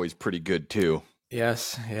checks are always pretty good too.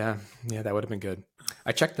 Yes, yeah, that would have been good.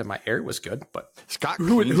 I checked that my air was good, but Scott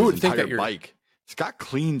who would think that your bike? Scott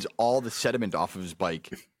cleans all the sediment off of his bike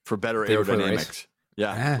for better aerodynamics.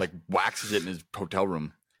 Yeah, like waxes it in his hotel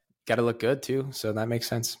room. Got to look good too, so that makes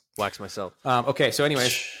sense. Wax myself. Okay, so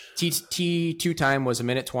anyways, T2 time was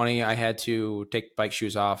 1:20. I had to take bike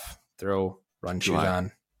shoes off, throw run shoes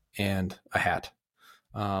on, and a hat.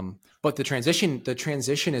 But the transition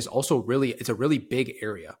is also it's a really big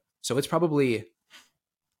area, so it's probably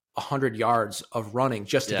 100 yards of running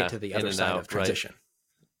just to get to the other side of transition.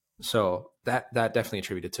 Right. So that definitely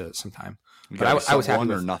attributed to some time. But I was happy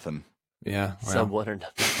with nothing. Yeah, somewhat or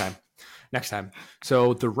nothing. Next time.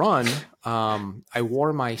 So the run, I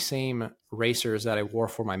wore my same racers that I wore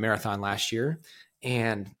for my marathon last year,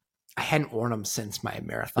 and I hadn't worn them since my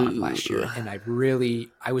marathon last year. And I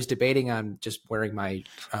was debating on just wearing my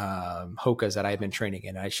Hokas that I had been training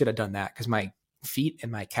in. I should have done that because my feet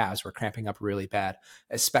and my calves were cramping up really bad,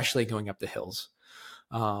 especially going up the hills.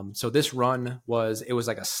 So this run was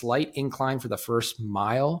like a slight incline for the first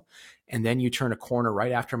mile. And then you turn a corner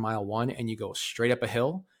right after mile 1 and you go straight up a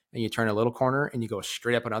hill, and you turn a little corner and you go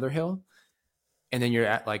straight up another hill. And then you're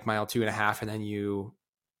at like mile 2.5, and then you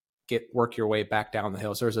work your way back down the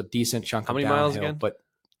hill. So there's a decent chunk of downhill. How many miles again? But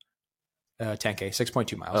 10K,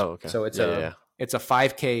 6.2 miles. Oh, okay. So it's a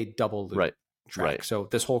 5K double loop. Right. Track. Right. So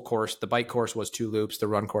this whole course, the bike course was 2 loops, the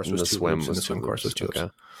run course was 2 loops, and the swim course was 2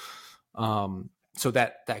 loops. So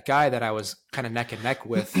that guy that I was kind of neck and neck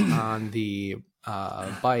with on the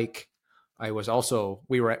bike, I was also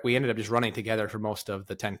we ended up just running together for most of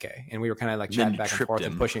the 10K, and we were kind of like chatting back and forth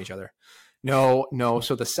and pushing each other. No.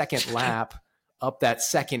 So the second lap up that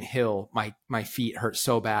second hill, my feet hurt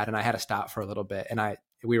so bad, and I had to stop for a little bit, and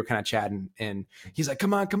we were kind of chatting, and he's like,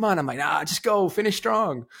 "Come on!" I'm like, "Nah, just go, finish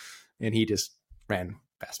strong," and he just ran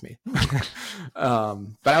past me. But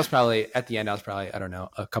I was probably at the end. I don't know,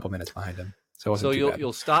 a couple minutes behind him. So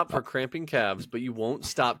you'll stop for cramping calves, but you won't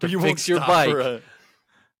stop to fix your bike.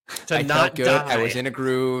 I felt good. Die. I was in a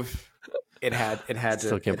groove. It had to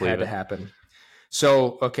happen.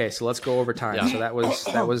 So so let's go over time. Yeah. So that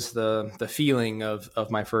was the feeling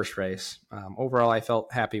of my first race. Overall, I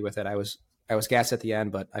felt happy with it. I was gassed at the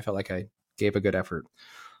end, but I felt like I gave a good effort.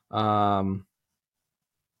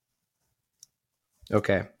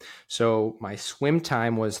 Okay, so my swim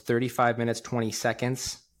time was 35 minutes 20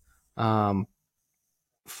 seconds.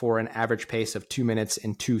 For an average pace of 2 minutes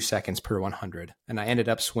and 2 seconds per 100. And I ended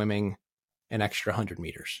up swimming an extra 100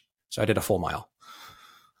 meters. So I did a full mile,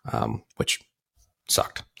 which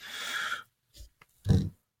sucked.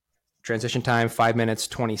 Transition time, 5 minutes,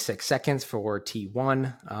 26 seconds for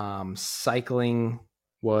T1. Cycling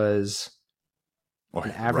was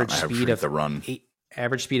an average speed of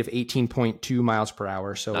 18.2 miles per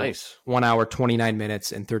hour. So nice. 1 hour, 29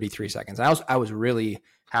 minutes and 33 seconds. I was really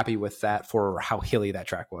happy with that for how hilly that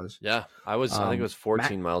track was. Yeah, I think it was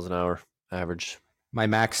 14 miles an hour average. My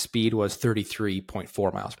max speed was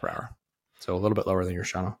 33.4 miles per hour. So a little bit lower than your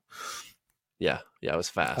Shano. Yeah, it was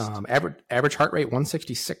fast. Average heart rate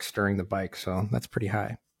 166 during the bike, so that's pretty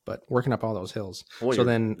high. but working up all those hills. Well, so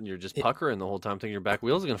then you're just puckering the whole time, thinking your back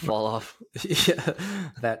wheels are going to fall off. Yeah,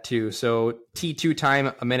 that too. So T2 time,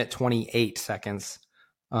 1:28.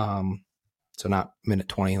 So not minute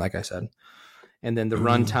 20, like I said. And then the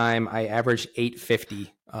run time, I averaged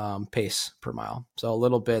 8:50 pace per mile. So a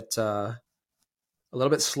little bit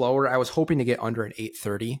slower. I was hoping to get under an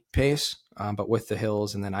 8:30 pace, but with the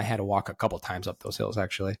hills, and then I had to walk a couple times up those hills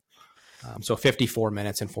actually. So 54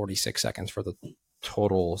 minutes and 46 seconds for the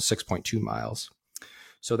total 6.2 miles.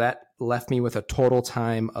 So that left me with a total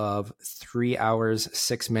time of 3 hours,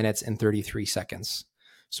 6 minutes, and 33 seconds.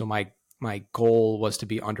 So my goal was to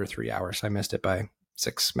be under 3 hours. I missed it by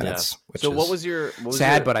 6 minutes. Yeah. So what was your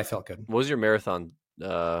sad, but I felt good. What was your marathon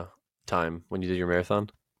time when you did your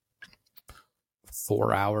marathon?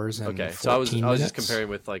 4 hours and okay. So I was just comparing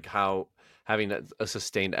with like how having a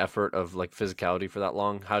sustained effort of like physicality for that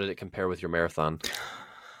long. How did it compare with your marathon?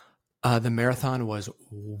 The marathon was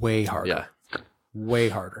way harder. Yeah. Way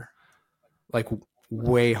harder. Like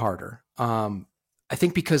way harder. I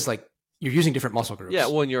think because like you're using different muscle groups. Yeah,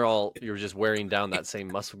 well, and you're just wearing down that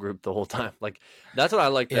same muscle group the whole time. Like that's what I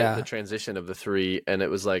like the transition of the three, and it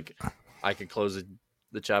was like I could close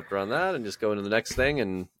the chapter on that and just go into the next thing,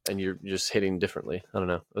 and you're just hitting differently. I don't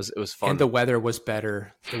know. It was fun. And the weather was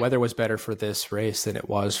better. The weather was better for this race than it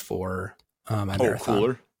was for my marathon.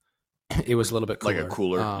 Cooler. It was a little bit cooler. Like a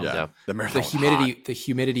cooler, yeah. The marathon. The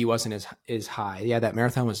humidity wasn't as high. Yeah, that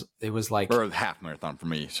marathon was like or half marathon for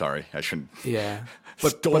me. Sorry, I shouldn't. Yeah,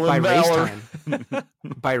 but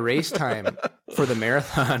by race time for the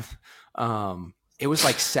marathon, it was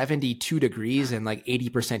like 72 degrees and like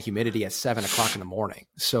 80% humidity at 7 o'clock in the morning.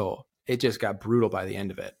 So it just got brutal by the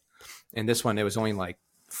end of it. And this one, it was only like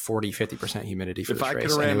 40-50% humidity for if this I race.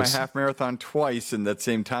 could have ran my half marathon twice in that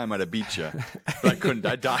same time, I'd have beat you. But I couldn't.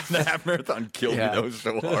 I died. The half marathon killed me. That was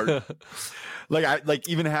so hard. Like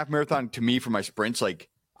even a half marathon to me for my sprints, like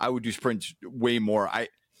I would do sprints way more.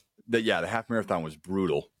 The half marathon was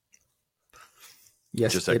brutal.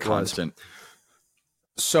 Yes, just a constant.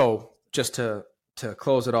 So just to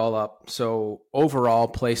close it all up. So overall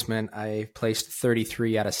placement, I placed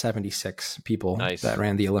 33 out of 76 people that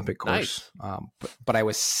ran the Olympic course. Nice. But I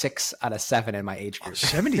was 6 out of 7 in my age group.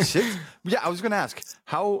 76? Yeah, I was going to ask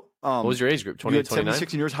how. What was your age group? 20 you had to 29?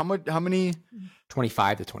 76 in yours. How many?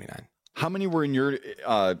 25 to 29. How many were in your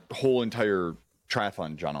whole entire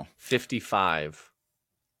triathlon, Jono? 55.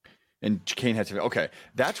 And Kane had 7. Okay,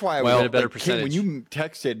 that's why I had a better percentage. Kane, when you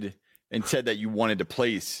texted and said that you wanted to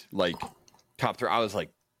place like top 3, I was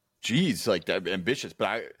like, geez, like that ambitious. But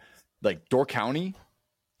I like Door County,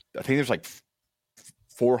 I think there's like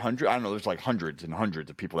 400. I don't know. There's like hundreds and hundreds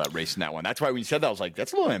of people that race in that one. That's why when you said that, I was like,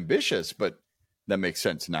 that's a little ambitious, but that makes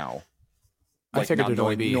sense now. Like, I figured it'd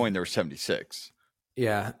only be knowing there were 76.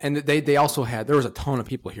 Yeah, and they also had, there was a ton of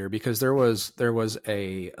people here because there was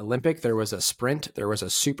a Olympic, there was a sprint, there was a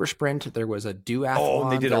super sprint, there was a duathlon. Oh,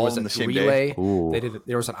 and they did there all was in a the same relay. day.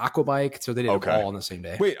 There was an aqua bike, so they did it all in the same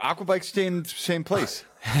day. Wait, aqua bikes stay in the same place,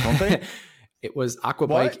 don't they? It was aqua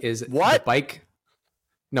bike is what? The bike.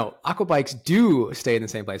 No, aqua bikes do stay in the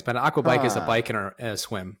same place, but an aqua bike is a bike and a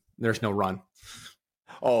swim. There's no run.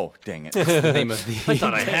 Oh, dang it. That's the name of the I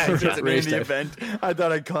thought I had the name of the event. I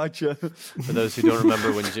thought I caught you. For those who don't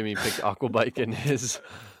remember when Jimmy picked aquabike in his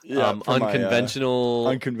unconventional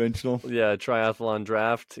triathlon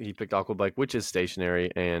draft, he picked aquabike, which is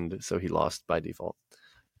stationary, and so he lost by default.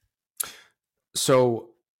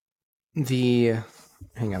 So hang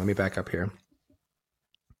on, let me back up here.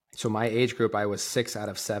 So my age group, I was 6 out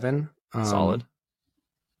of 7. Solid.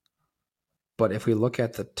 But if we look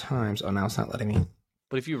at the times, now it's not letting me.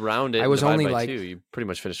 But if you round it, I was only by 2, you pretty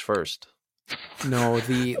much finished first. No,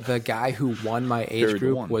 the guy who won my age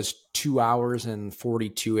group was 2 hours and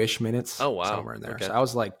 42-ish minutes. Oh, wow. Somewhere in there. Okay. So I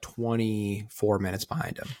was like 24 minutes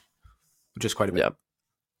behind him, which is quite a bit. Yep.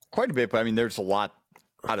 Quite a bit, but I mean, there's a lot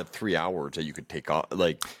out of 3 hours that you could take off.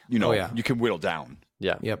 Like, you can whittle down.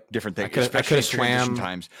 Yeah. Yep. Different things. I could have swam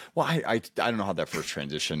times. Well, I don't know how that first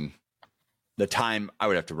transition, the time I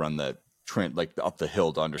would have to run the up the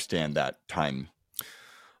hill to understand that time.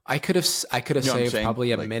 I could have saved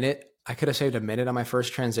probably a minute. I could have saved a minute on my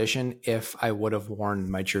first transition if I would have worn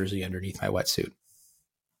my jersey underneath my wetsuit.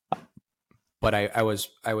 But I was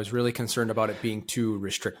really concerned about it being too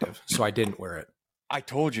restrictive, so I didn't wear it. I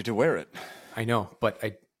told you to wear it. I know, but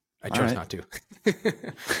I chose not to.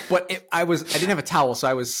 But I didn't have a towel, so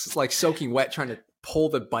I was like soaking wet trying to pull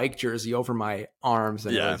the bike jersey over my arms,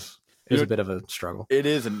 and it was a bit of a struggle. It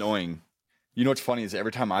is annoying. You know what's funny is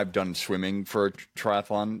every time I've done swimming for a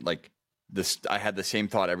triathlon, like this, I had the same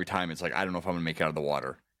thought every time. It's like, I don't know if I'm going to make it out of the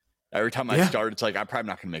water. Every time I start, it's like I'm probably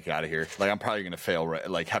not going to make it out of here. Like I'm probably going to fail. Right?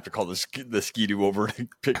 Like have to call the ski-doo over to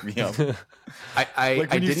pick me up. I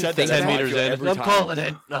didn't said think 10 that. meters in. I'm calling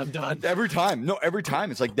it. I'm done. Every time. No, every time.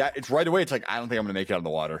 It's like that. It's right away. It's like I don't think I'm going to make it out of the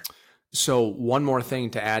water. So one more thing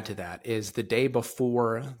to add to that is the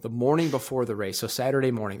morning before the race. So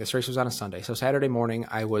Saturday morning, this race was on a Sunday. So Saturday morning,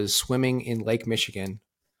 I was swimming in Lake Michigan,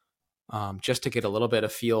 just to get a little bit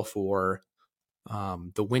of feel for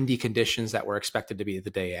the windy conditions that were expected to be the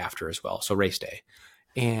day after as well. So race day.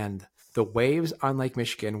 And the waves on Lake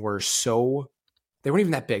Michigan were they weren't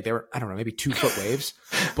even that big. They were, I don't know, maybe 2-foot waves,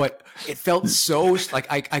 but it felt so like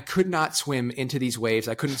I could not swim into these waves.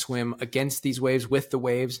 I couldn't swim against these waves with the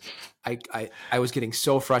waves. I was getting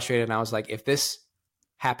so frustrated, and I was like, if this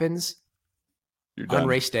happens on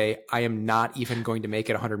race day, I am not even going to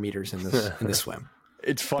make it 100 meters in this swim.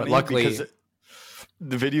 It's funny, but luckily, because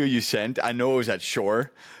the video you sent, I know it was at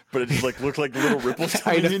shore, but it just like looked like little ripples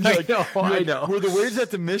coming in. I know. Were the waves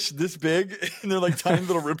at the Mish this big, and they're like tiny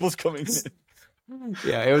little ripples coming in?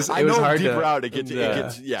 Yeah, it was. I know hard deeper to. out. It gets.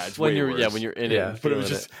 It's when way you're worse. when you're in Yeah. it. But it was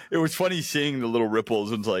just. It was funny seeing the little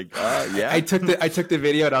ripples. And it's like, yeah. I took the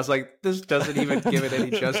video and I was like, this doesn't even give it any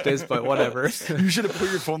justice, but whatever. You should have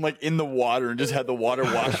put your phone like in the water and just had the water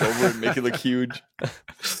wash over it and make it look huge.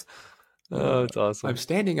 Oh, it's awesome. I'm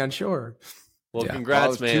standing on shore. Well,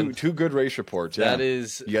 congrats, man. Two good race reports. Yeah. That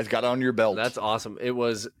is. You guys got on your belt. That's awesome. It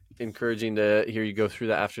was encouraging to hear you go through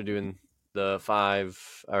that after doing the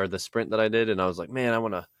 5 or the sprint that I did, and I was like, man,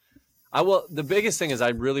 the biggest thing is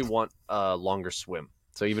I really want a longer swim.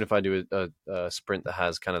 So even if I do a sprint that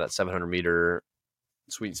has kind of that 700 meter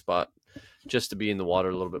sweet spot, just to be in the water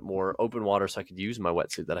a little bit more open water, so I could use my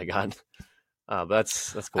wetsuit that I got. But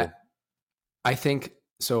that's cool. I think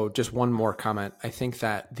so. Just one more comment. I think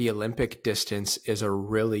that the Olympic distance is a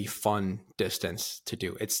really fun distance to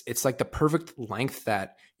do. It's like the perfect length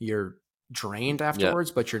that you're drained afterwards,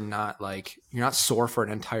 but you're not sore for an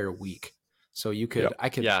entire week. So I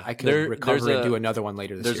could recover and do another one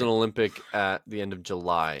later this year. There's an Olympic at the end of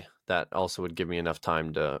July that also would give me enough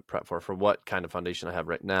time to prep for what kind of foundation I have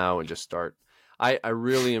right now and just start. I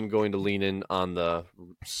really am going to lean in on the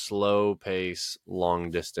slow pace,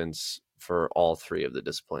 long distance for all 3 of the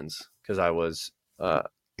disciplines, because I was, I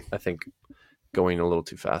think, going a little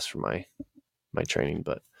too fast for my training,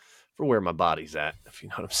 but for where my body's at, if you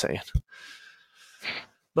know what I'm saying.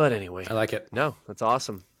 But anyway, I like it. No, that's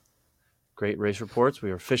awesome. Great race reports.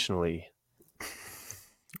 We are officially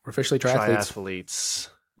triathletes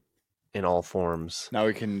in all forms. Now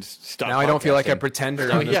we can stop. Now I don't feel like a pretender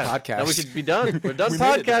on this podcast. Now we could be done. We're done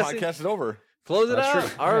podcasting. podcasting. The podcast is over. Close it out.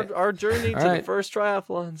 True. Our journey to the first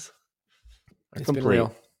triathlons. It's been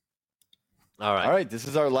real. All right. All right. This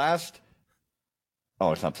is our last.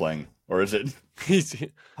 Oh, it's not playing, or is it?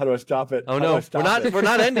 Easy. How do I stop it? Oh no, we're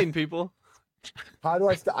not ending, people. How do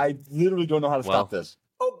I stop? I literally don't know how to stop this.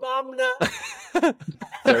 Obama.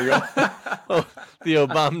 There you go. The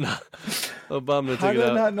Obama took How it do I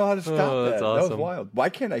out. not know how to stop that? That's awesome. That was wild. Why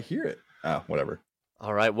can't I hear it? Oh, whatever.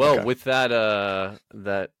 All right. Well, Okay. with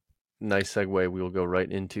that nice segue, we will go right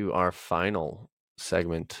into our final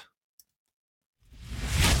segment.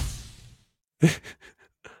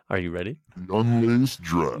 Are you ready? Unlaced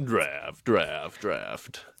draft.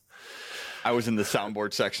 Draft. I was in the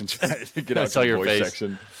soundboard section, so I didn't get out I saw to the your voice face.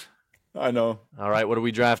 section. I know. All right. What are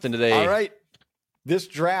we drafting today? All right. This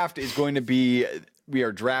draft is going to be, we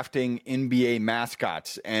are drafting NBA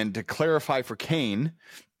mascots. And to clarify for Kane,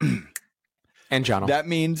 And Jono. that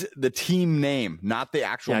means the team name, not the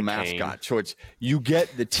actual Yeah, mascot. Kane. So it's, you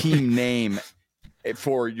get the team name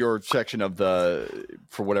for your section of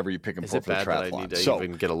for whatever you pick them Is for it the bad that I triathlon. need to So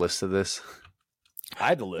even get a list of this? I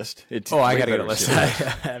had the list. It's I way got to get better a list. to I see.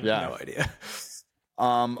 have Yeah. no idea.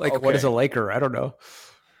 Okay. What is a Laker? I don't know.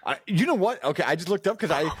 You know what? Okay, I just looked up because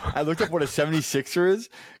I looked up what a 76er is.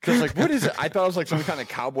 Because like, what is it? I thought it was like some kind of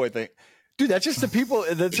cowboy thing. Dude, that's just the people.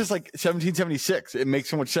 That's just like 1776. It makes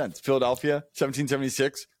so much sense. Philadelphia,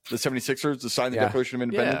 1776. The 76ers, the sign the Declaration of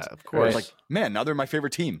Independence. Yeah, of course. Like, man, now they're my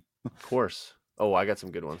favorite team. Of course. Oh, I got some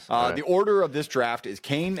good ones. All right. The order of this draft is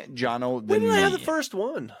Kane, Jono, then When did I have me. the first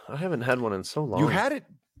one? I haven't had one in so long. You had it,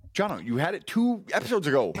 Jono. You had it 2 episodes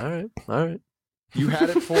ago. All right. You had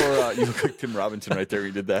it for. You look like Tim Robinson right there.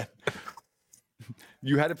 You did that.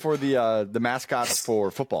 You had it for the mascots for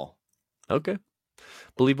football. Okay.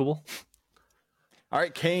 Believable. All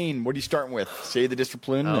right, Kane, what are you starting with? Say the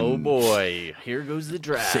discipline. Oh, and boy. Here goes the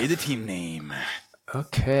draft. Say the team name.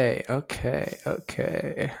 Okay.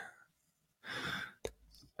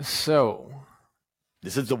 So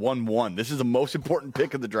This is the 1-1. This is the most important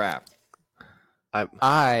pick of the draft.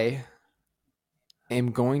 I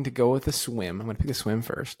am going to go with the swim. I'm going to pick the swim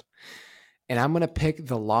first. And I'm going to pick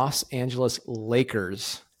the Los Angeles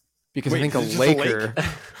Lakers because I think a Laker,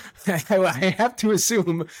 I have to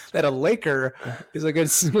assume that a Laker is a good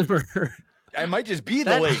swimmer. I might just be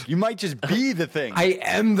the lake. You might just be the thing. I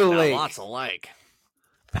am the lake. Lots of lake.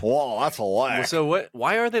 Whoa, that's a lake. So what?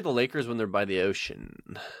 Why are they the Lakers when they're by the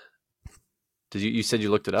ocean? Did you said you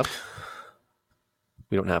looked it up?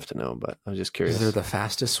 We don't have to know, but I was just curious. They're the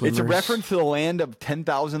fastest swimmers. It's a reference to the land of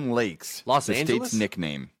 10,000 lakes. Los the Angeles? state's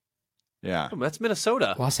nickname. Yeah. Oh, that's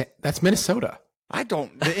Minnesota. That's Minnesota. I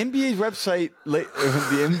don't. The NBA's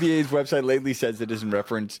website lately says it is in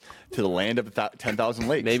reference to the land of 10,000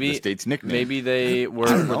 lakes. Maybe the state's nickname. Maybe they were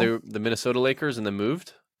the Minnesota Lakers and then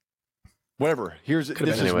moved. Whatever.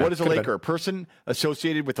 What is a Laker? A person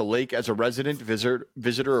associated with a lake as a resident, visitor,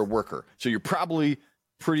 or worker. So you're probably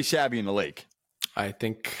pretty savvy in the lake. I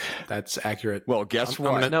think that's accurate. Well, guess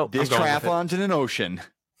what? This triathlon's in an ocean.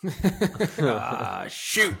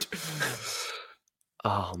 Shoot.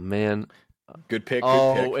 Oh man. Good pick.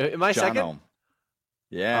 Oh, good pick. am I Jono. second?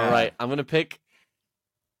 Yeah. All right. I'm gonna pick.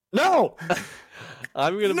 No.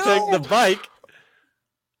 I'm gonna pick the bike.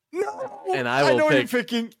 No. And I will know pick. You're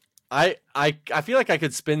picking. I feel like I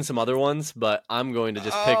could spin some other ones, but I'm going to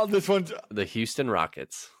just pick this one's the Houston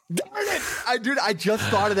Rockets. Darn it! I just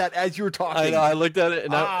thought of that as you were talking. I know. I looked at it,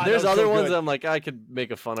 and there's other ones that I'm like, I could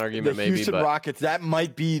make a fun argument, the maybe. Houston but Rockets. That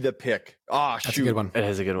might be the pick. Oh, shoot! That's a good one. It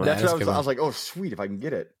is a good one. That's what I was like, oh, sweet, if I can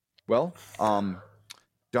get it. Well,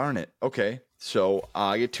 darn it. Okay, so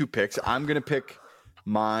I get 2 picks. I'm gonna pick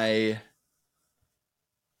my.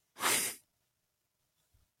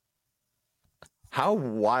 How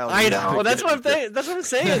wild! I know. Well, that's what I'm saying. That's what I'm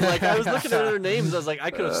saying. Like I was looking at their names. I was like,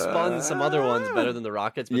 I could have spun some other ones better than the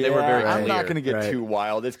Rockets, but they were very clear. I'm not going to get too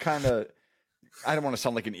wild. It's kind of. I don't want to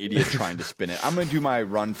sound like an idiot trying to spin it. I'm going to do my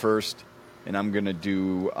run first, and I'm going to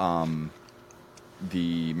do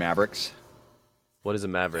the Mavericks. What is a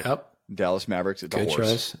Maverick? Yep. Dallas Mavericks. It's Good a horse.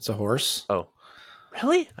 choice. It's a horse. Oh,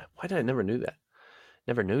 really? Why did I never knew that?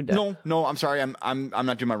 Never knew that. No. I'm sorry. I'm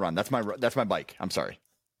not doing my run. That's my bike. I'm sorry.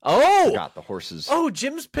 Oh, forgot the horses. Oh,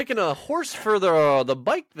 Jim's picking a horse for the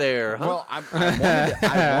bike there. Huh? Well,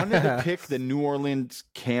 I wanted to pick the New Orleans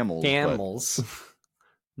Camels.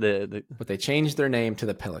 But they changed their name to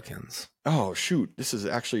the Pelicans. Oh shoot, this is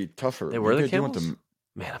actually tougher. They were the Camels.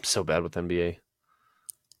 Man, I'm so bad with NBA.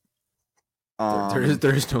 There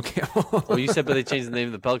is no camel. Well, you said, but they changed the name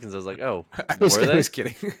of the Pelicans. I was like, oh, I was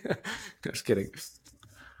kidding. Just kidding.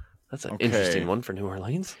 That's an interesting one for New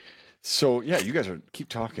Orleans. So yeah, you guys keep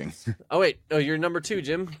talking. Oh wait, you're number 2,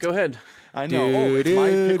 Jim. Go ahead. I know. It's my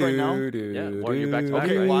pick right now. Yeah, or you're back to back.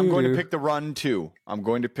 Okay, right? well, I'm going to pick the run too. I'm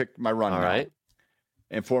going to pick my run. All right.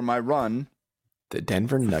 And for my run, the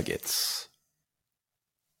Denver Nuggets.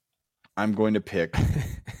 I'm going to pick. I'm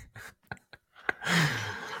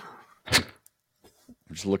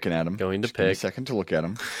just looking at them. Going to just give me pick. a second to look at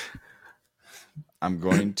them. I'm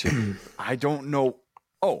going to. I don't know.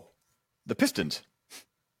 Oh, the Pistons.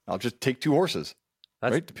 I'll just take 2 horses.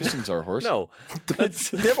 Right? The Pistons are a horse. No. They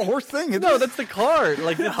have a horse thing. No, that's the car.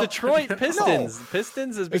 Like the Detroit Pistons. No.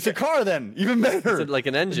 Pistons is... It's a car then. Even better. It's like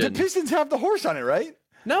an engine. The Pistons have the horse on it, right?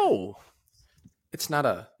 No. It's not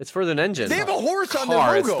a... It's for an engine. They have a horse on their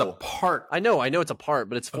car. logo. It's the part. I know it's a part,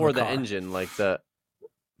 but it's for the engine. Like the...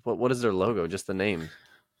 What is their logo? Just the name.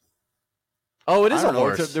 Oh, it is a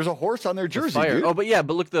horse. There's a horse on their jersey, dude. Oh, but yeah,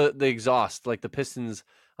 but look, the exhaust. Like the Pistons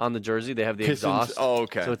on the jersey, they have the exhaust. Oh,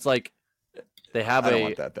 okay. So it's like... They have I don't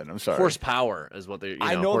want that then. I'm sorry. Horsepower is what they.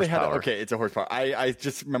 I know they have. Okay, it's a horsepower. I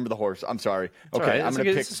just remember the horse. I'm sorry. Okay, I'm going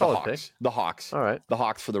to pick the Hawks. The Hawks. All right. The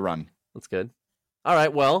Hawks for the run. That's good. All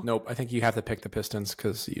right. Well. Nope. I think you have to pick the Pistons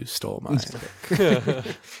because you stole my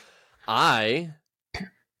pick.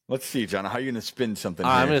 Let's see, John. How are you going to spin something?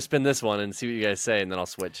 I'm going to spin this one and see what you guys say, and then I'll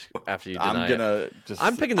switch after you deny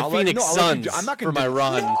I'm picking the Phoenix Suns for my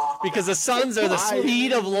run because the Suns are the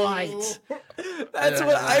speed of light. That's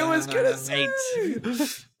what I was going to say.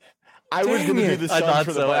 I was going to do the Suns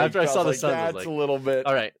for the bike. After I saw the Suns, that's a little bit.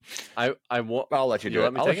 All right. I won't. I'll let you do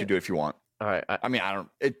it. I'll let you do it if you want. All right. I mean, I don't.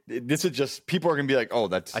 This is just people are going to be like, oh,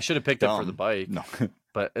 that's. I should have picked it for the bike. No,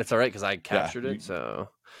 but it's all right because I captured it. So.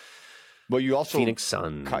 Well, you also Phoenix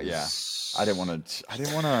Suns. Yeah, I didn't want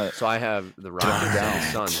to. So I have the Rockets and the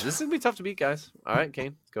Suns. This is gonna be tough to beat, guys. All right,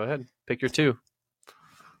 Kane, go ahead. Pick your 2.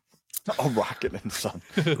 A Rocket and Sun.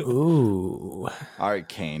 Ooh. All right,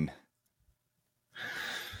 Kane.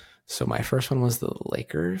 So my first one was the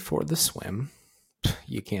Laker for the swim.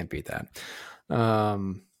 You can't beat that.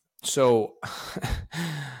 So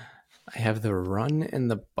I have the run and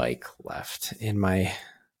the bike left in my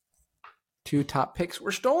 2 top picks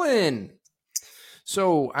were stolen.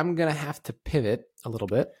 So I'm gonna have to pivot a little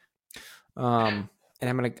bit, and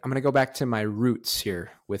I'm gonna go back to my roots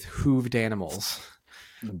here with hooved animals.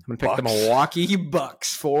 I'm gonna pick the Milwaukee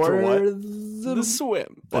Bucks for the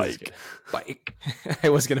swim bike. I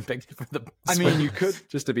was gonna pick it for the. I mean, you could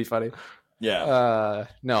just to be funny. Yeah.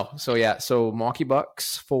 No. So yeah. So Milwaukee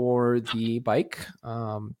Bucks for the bike,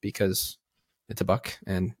 because it's a buck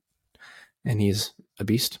and he's a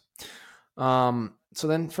beast. So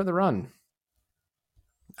then for the run,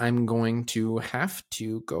 I'm going to have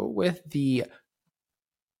to go with the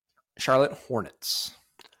Charlotte Hornets.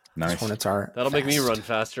 Nice. Hornets are That'll make me run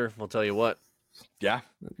faster. I'll tell you what. Yeah,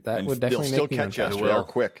 that would definitely they'll make me still run catch you. faster. They are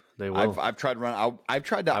quick. They will. I've tried run. I've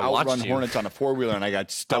tried to I watched outrun you. Hornets on a 4-wheeler, and I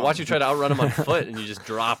got stuck. I watched you try to outrun him on foot, and you just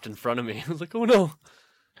dropped in front of me. I was like, oh no.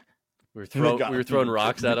 We were throwing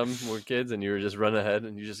rocks at him. We were kids, and you were just running ahead,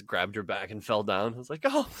 and you just grabbed your back and fell down. I was like,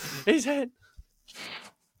 oh, he's hit.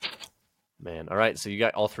 Man, all right. So you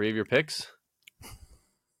got all three of your picks.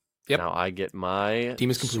 Yep. Now I get my Team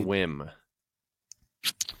is complete. swim.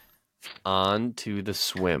 On to the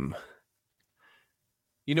swim.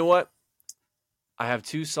 You know what? I have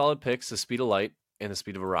two solid picks, the speed of light and the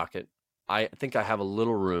speed of a rocket. I think I have a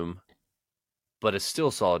little room, but it's still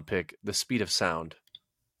a solid pick, the speed of sound.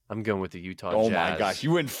 I'm going with the Utah Jazz. Oh my gosh,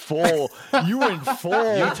 you went full.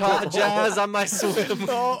 Utah Jazz on my swim.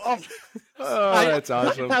 That's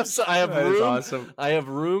awesome. I have That room. is awesome. I have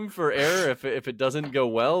room for error if it doesn't go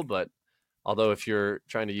well, but although if you're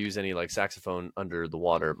trying to use any like saxophone under the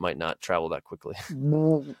water, it might not travel that quickly.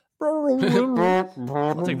 I'll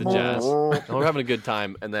take the Jazz. We're having a good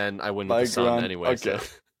time, and then I win with the sun anyway. Okay.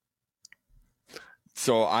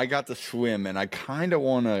 So I got the swim, and I kind of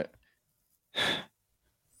want to.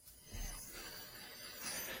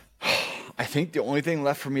 I think the only thing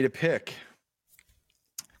left for me to pick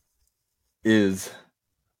is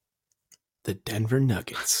The Denver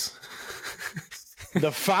Nuggets.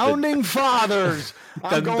 the founding fathers.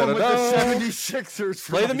 I'm going with the 76ers.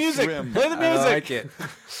 For Play the my music. swim. Play the music. I like it.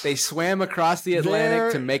 They swam across the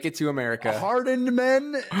Atlantic to make it to America. Hardened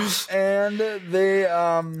men, and they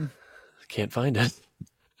Can't find it.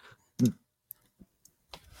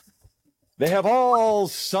 they have all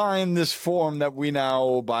signed this form that we now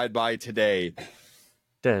abide by today,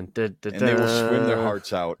 Dun, dun, dun, and they will swim their dun.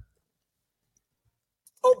 hearts out.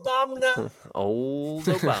 Old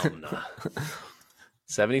Obama.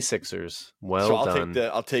 76ers. Well So done.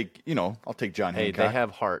 I'll take John Hey, Hancock. they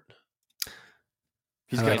have heart.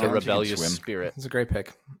 He's I got like And a it. rebellious swim. spirit. It's a great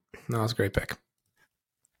pick. No, it's a great pick.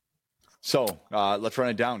 So let's run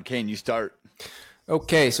it down. Kane, you start.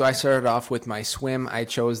 Okay, so I started off with my swim. I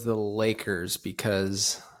chose the Lakers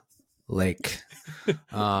because Lake.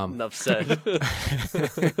 Enough said.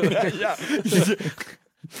 Yeah.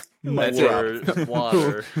 That's Water.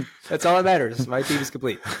 Water. That's all that matters. My team is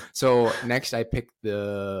complete. So next, I picked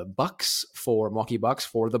the Milwaukee Bucks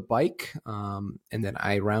for the bike, and then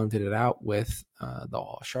I rounded it out with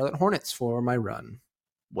the Charlotte Hornets for my run.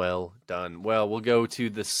 Well done. Well, we'll go to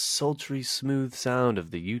the sultry, smooth sound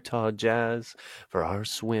of the Utah Jazz for our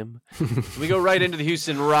swim. We go right into the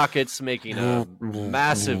Houston Rockets, making a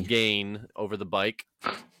massive gain over the bike.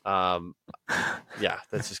 Yeah,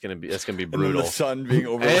 that's gonna be And then brutal. the sun being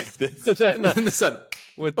over like this. The sun.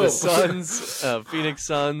 With the Suns, Phoenix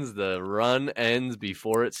Suns, the run ends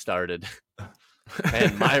before it started,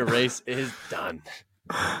 and my race is done.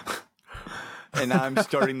 And I'm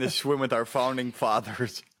starting this swim with our founding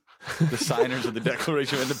fathers, the signers of the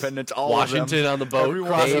Declaration of Independence. All Washington of them. on the boat Everyone.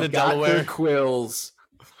 crossing the They've got Delaware. their quills.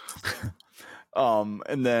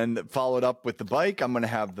 And then followed up with the bike, I'm going to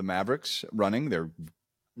have the Mavericks running. They're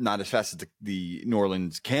not as fast as the New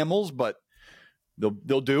Orleans Camels, but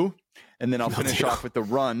they'll do. And then I'll finish off with the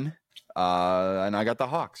run, and I got the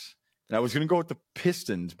Hawks. And I was going to go with the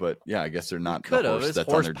Pistons, but yeah, I guess they're not. Could the have. horse It's that's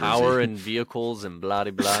on their horsepower jersey. and vehicles and blah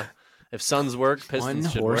de blah. If Suns work, One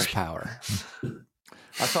Pistons should work. horsepower.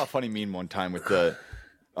 I saw a funny meme one time with the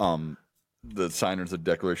signers of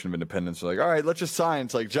the Declaration of Independence. They're like, all right, let's just sign.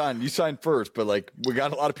 It's like, John, you sign first, but like we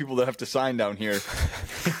got a lot of people that have to sign down here.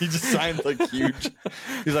 He just signed like huge.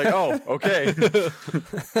 He's like, oh, okay.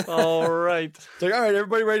 All right. It's like, all right,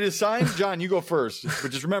 everybody ready to sign? John, you go first.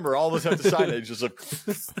 But just remember, all of us have to sign it. It's just like,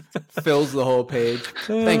 Fills the whole page.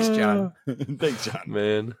 Thanks, John. thanks, John.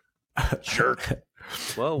 Man. Jerk.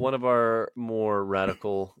 Well, one of our more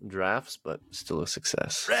radical drafts, but still a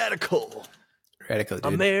success. Radical. Radical,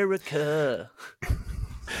 dude. America.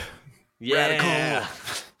 Yeah.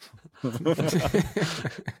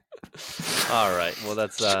 All right. Well,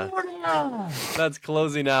 that's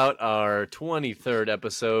closing out our 23rd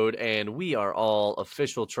episode, and we are all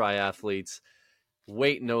official triathletes.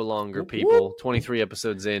 Wait no longer, people. 23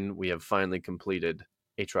 episodes in, we have finally completed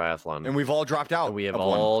a triathlon. And we've all dropped out. And we have of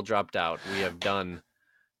one. all dropped out. We have done...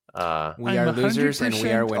 we are losers and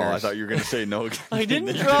we are winners. Oh, I thought you were going to say no. I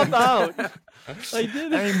didn't drop out. I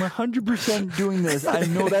didn't. I'm 100% doing this. I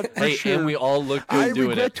know that for sure. And we all look good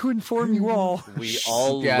doing it. I regret to inform you all. We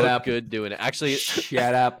all look good doing it. Actually,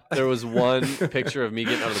 shut up. There was one picture of me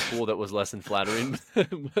getting out of the pool that was less than flattering.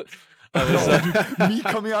 I was, me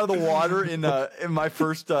coming out of the water in my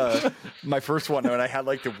first one, and I had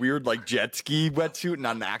like the weird like jet ski wetsuit,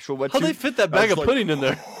 not an actual wetsuit. How'd they fit that bag of pudding in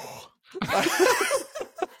there?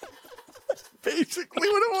 Basically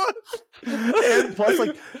what it was. And plus,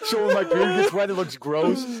 like, so when my beard gets wet, it looks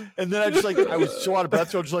gross. And then I was so out of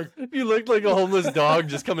breath, so I was just like, you looked like a homeless dog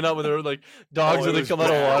just coming out with her, like, dogs when they come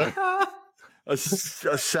out of water. A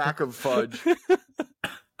sack of fudge.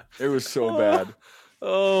 It was so bad.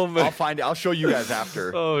 Oh man, I'll find it. I'll show you guys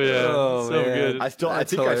after. Oh yeah, so man. Good. I think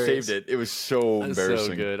hilarious. I saved it. It was so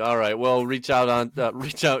embarrassing. So good. All right, well, reach out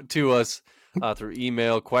to us. Through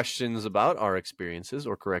email, questions about our experiences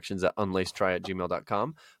or corrections at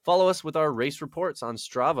unlacedtry@gmail.com. Follow us with our race reports on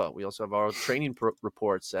Strava. We also have our training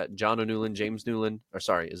reports at John O'Newland, James Newland. Or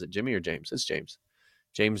sorry, is it Jimmy or James? It's James.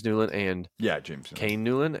 James Newland and James Kane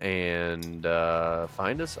Newland. And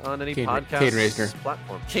find us on any podcast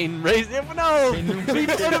platform. Kane Reisner. No, be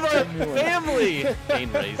part of our family. Kane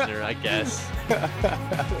Reisner, I guess.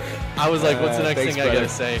 I was like, what's the next thing I gotta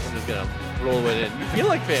say? I'm just gonna roll it in. You feel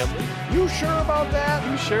like family. You sure about that?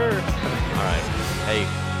 You sure? All right.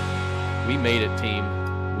 Hey, we made it, team.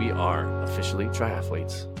 We are officially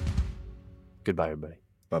triathletes. Goodbye, everybody.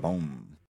 Bye-boom.